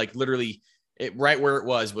to be like literally right where it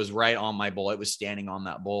was right on my bull. It was standing on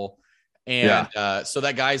that bull. And so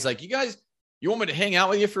that guy's like, you want me to hang out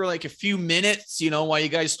with you for like a few minutes, while you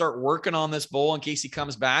guys start working on this bull in case he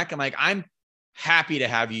comes back? I'm like, I'm happy to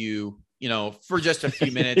have you, for just a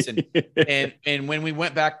few minutes. And when we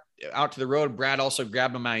went back out to the road, Brad also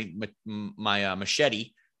grabbed my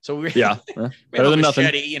machete. So we were better than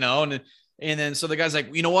machete, nothing. And then so the guy's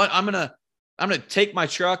like, you know what? I'm gonna take my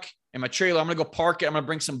truck and my trailer. I'm gonna go park it. I'm gonna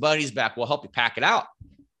bring some buddies back. We'll help you pack it out.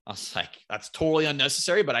 I was like, that's totally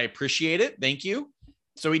unnecessary, but I appreciate it. Thank you.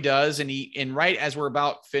 So he does, and right as we're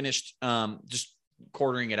about finished, just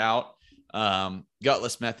quartering it out,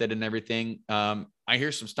 gutless method and everything. I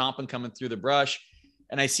hear some stomping coming through the brush,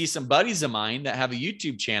 and I see some buddies of mine that have a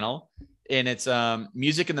YouTube channel, and it's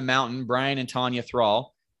Music in the Mountain, Brian and Tanya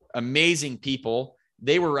Thrall, amazing people.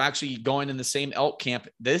 They were actually going in the same elk camp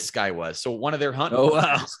this guy was. So one of their hunting. Oh,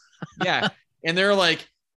 wow. Yeah. And they're like,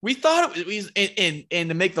 we thought it was, and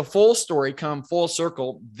to make the full story come full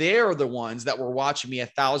circle, they're the ones that were watching me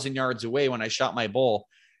 1,000 yards away when I shot my bull.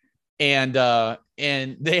 And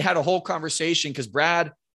they had a whole conversation because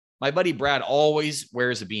my buddy Brad always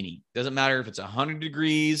wears a beanie. Doesn't matter if it's 100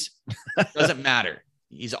 degrees, doesn't matter.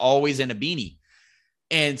 He's always in a beanie.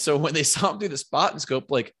 And so when they saw him through the spot and scope,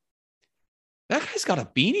 like, that guy's got a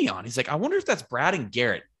beanie on. He's like, I wonder if that's Brad and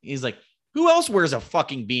Garrett. He's like, who else wears a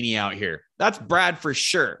fucking beanie out here? That's Brad for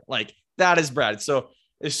sure. Like, that is Brad. So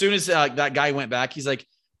as soon as that guy went back, he's like,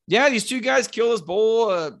 yeah, these two guys killed this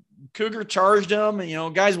bull. Cougar charged him,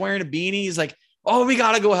 and guy's wearing a beanie. He's like, oh, we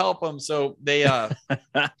got to go help him. So they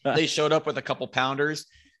showed up with a couple pounders,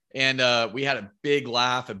 and we had a big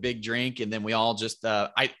laugh, a big drink. And then we all just,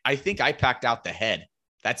 I think I packed out the head.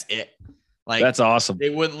 That's it. Like, that's awesome. They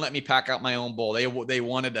wouldn't let me pack out my own bull. They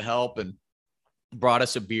wanted to help and brought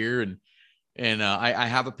us a beer, and I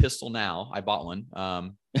have a pistol now. I bought one.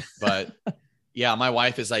 But yeah, my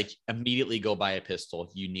wife is like, immediately go buy a pistol.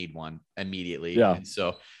 You need one immediately. Yeah. And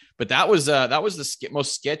so, but that was the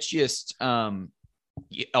most sketchiest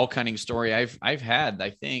elk hunting story I've had. I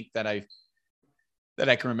think that I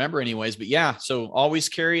can remember anyways. But yeah, so always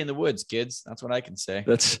carry in the woods, kids. That's what I can say.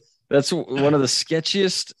 That's one of the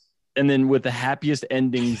sketchiest, and then with the happiest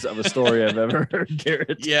endings of a story I've ever heard,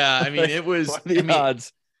 Garrett. Yeah, I mean, it was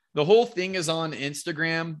odds. The whole thing is on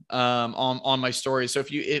Instagram, on my story. So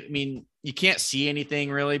you can't see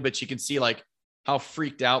anything really, but you can see like how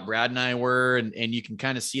freaked out Brad and I were, and you can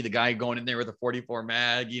kind of see the guy going in there with a 44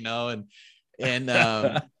 mag, and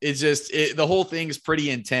it's just the whole thing is pretty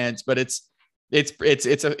intense, but it's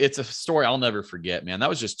a story I'll never forget, man. That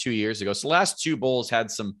was just 2 years ago. So the last two bulls had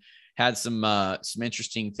some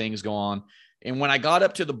interesting things go on. And when I got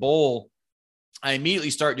up to the bull, I immediately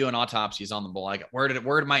start doing autopsies on the bull. Like, where did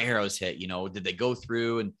my arrows hit? Did they go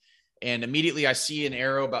through? And immediately I see an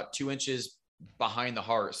arrow about 2 inches behind the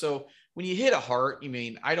heart. So when you hit a heart,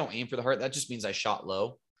 I don't aim for the heart. That just means I shot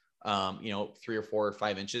low, 3 or 4 or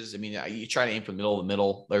 5 inches. You try to aim for the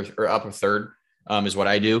middle or upper third, is what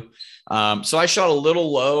I do. So I shot a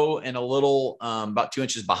little low and a little, about 2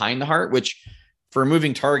 inches behind the heart, which for a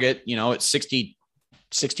moving target, it's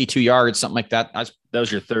 62 yards, something like that. That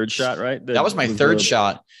was your third shot, right? That was my third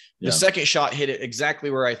shot. Yeah. The second shot hit it exactly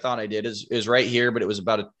where I thought I did, is right here, but it was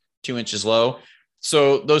about 2 inches low.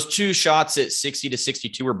 So those two shots at 60 to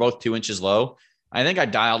 62 were both 2 inches low. I think I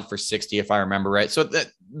dialed for 60, if I remember right. So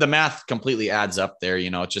the math completely adds up there.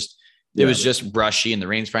 It was just brushy, and the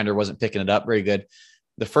rangefinder wasn't picking it up very good.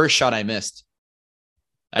 The first shot I missed.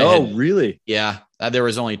 Really? Yeah. There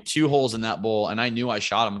was only 2 holes in that bull, and I knew I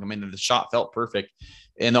shot him. The shot felt perfect.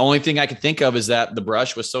 And the only thing I could think of is that the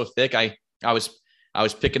brush was so thick. I was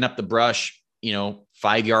picking up the brush,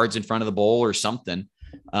 5 yards in front of the bull or something.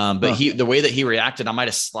 But the way that he reacted, I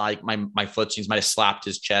might've my fletchings might've slapped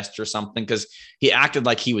his chest or something, because he acted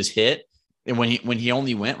like he was hit. And when he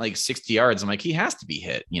only went like 60 yards, I'm like, he has to be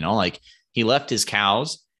hit, like he left his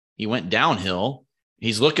cows, he went downhill,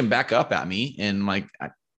 he's looking back up at me, and like,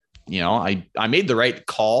 I made the right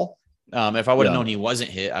call. If I would have known he wasn't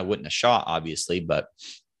hit, I wouldn't have shot, obviously, but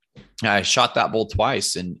I shot that bull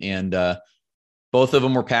twice, and both of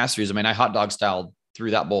them were pass-throughs. I hot dog styled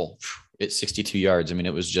through that bull at 62 yards.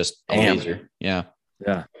 It was just a laser. Yeah.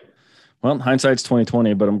 Yeah. Well, hindsight's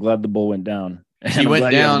 2020, but I'm glad the bull went down. He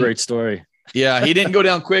went down. Great story. Yeah. He didn't go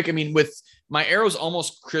down quick. With my arrows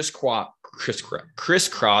almost crisscrossed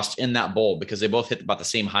in that bull, because they both hit about the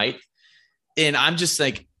same height. And I'm just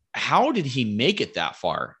like, how did he make it that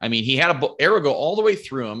far? He had a arrow go all the way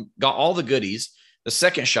through him, got all the goodies, The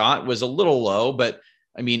second shot was a little low, but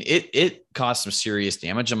I mean, it caused some serious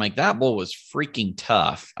damage. I'm like, that bull was freaking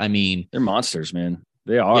tough. I mean, they're monsters, man.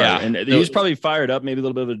 They are. Yeah. And he was probably fired up, maybe a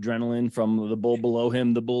little bit of adrenaline from the bull below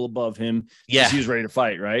him, the bull above him. Yeah. He was ready to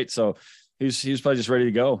fight, right? So he was probably just ready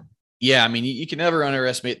to go. Yeah. I mean, you can never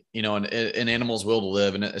underestimate, you know, an animal's will to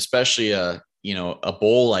live, and especially a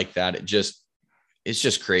bull like that. It's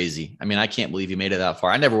just crazy. I mean, I can't believe he made it that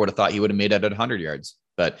far. I never would have thought he would have made it at 100 yards,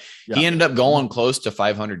 but he ended up going close to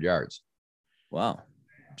 500 yards. Wow.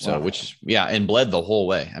 So, which is, yeah, and bled the whole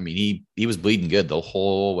way. I mean, he was bleeding good the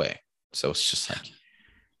whole way. So it's just like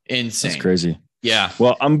insane. That's crazy. Yeah.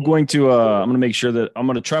 Well, I'm going to make sure that I'm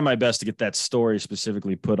going to try my best to get that story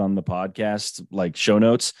specifically put on the podcast, like show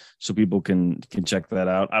notes, so people can check that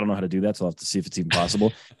out. I don't know how to do that, so I'll have to see if it's even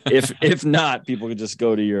possible. if not, people can just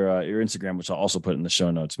go to your Instagram, which I'll also put in the show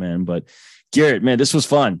notes, man. But Garrett, man, this was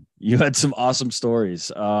fun. You had some awesome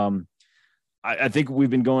stories. I think we've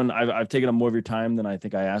been going. I've taken up more of your time than I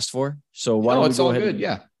think I asked for. So why don't we go ahead?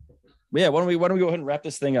 Yeah. Yeah. Why don't we go ahead and wrap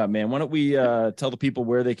this thing up, man? Why don't we tell the people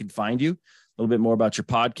where they can find you, a little bit more about your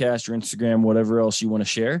podcast, your Instagram, whatever else you want to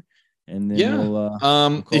share, and then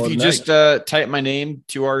we'll if you just type my name,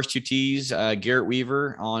 2 R's, 2 T's, Garrett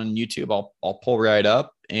Weaver on YouTube, I'll pull right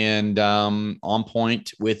up, and On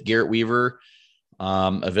Point with Garrett Weaver,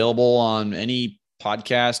 available on any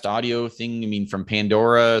podcast audio thing. I mean, from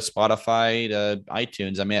Pandora, Spotify to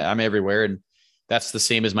iTunes. I'm everywhere, and that's the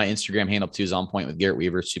same as my Instagram handle too, is On Point with Garrett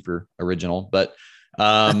Weaver. Super original, but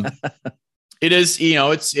it is,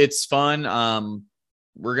 it's fun.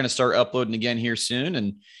 We're going to start uploading again here soon,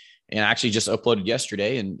 and actually just uploaded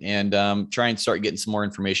yesterday, and try and start getting some more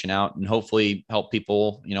information out, and hopefully help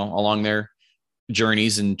people, along their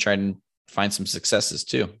journeys, and try and find some successes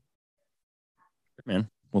too. Man.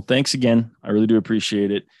 Well, thanks again. I really do appreciate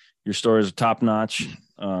it. Your stories are top notch.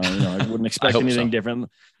 I wouldn't expect anything different.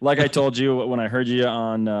 Like I told you when I heard you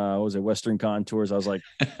on Western Contours, I was like,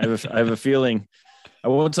 I have a feeling. I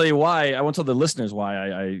won't tell you why. I won't tell the listeners why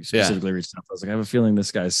I specifically reached out. I was like, I have a feeling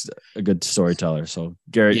this guy's a good storyteller. So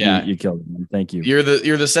Garrett, you killed him. Thank you. You're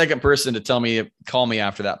the second person to call me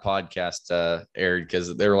after that podcast aired,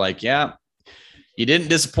 because they were like, yeah, you didn't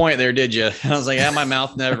disappoint there, did you? I was like, yeah, my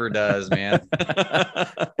mouth never does, man.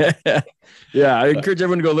 Yeah, I encourage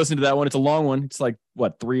everyone to go listen to that one. It's a long one. It's like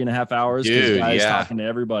 3.5 hours. Dude, guys talking to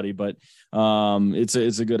everybody, but it's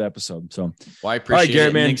a good episode. So, well, I appreciate Garrett,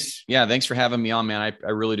 it, man. Thanks for having me on, man. I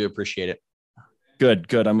really do appreciate it.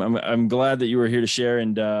 Good. I'm glad that you were here to share,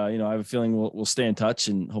 and I have a feeling we'll stay in touch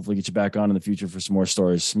and hopefully get you back on in the future for some more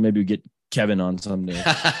stories. Maybe we get Kevin on someday.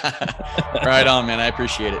 Right on, man. I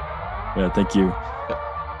appreciate it. Yeah, thank you.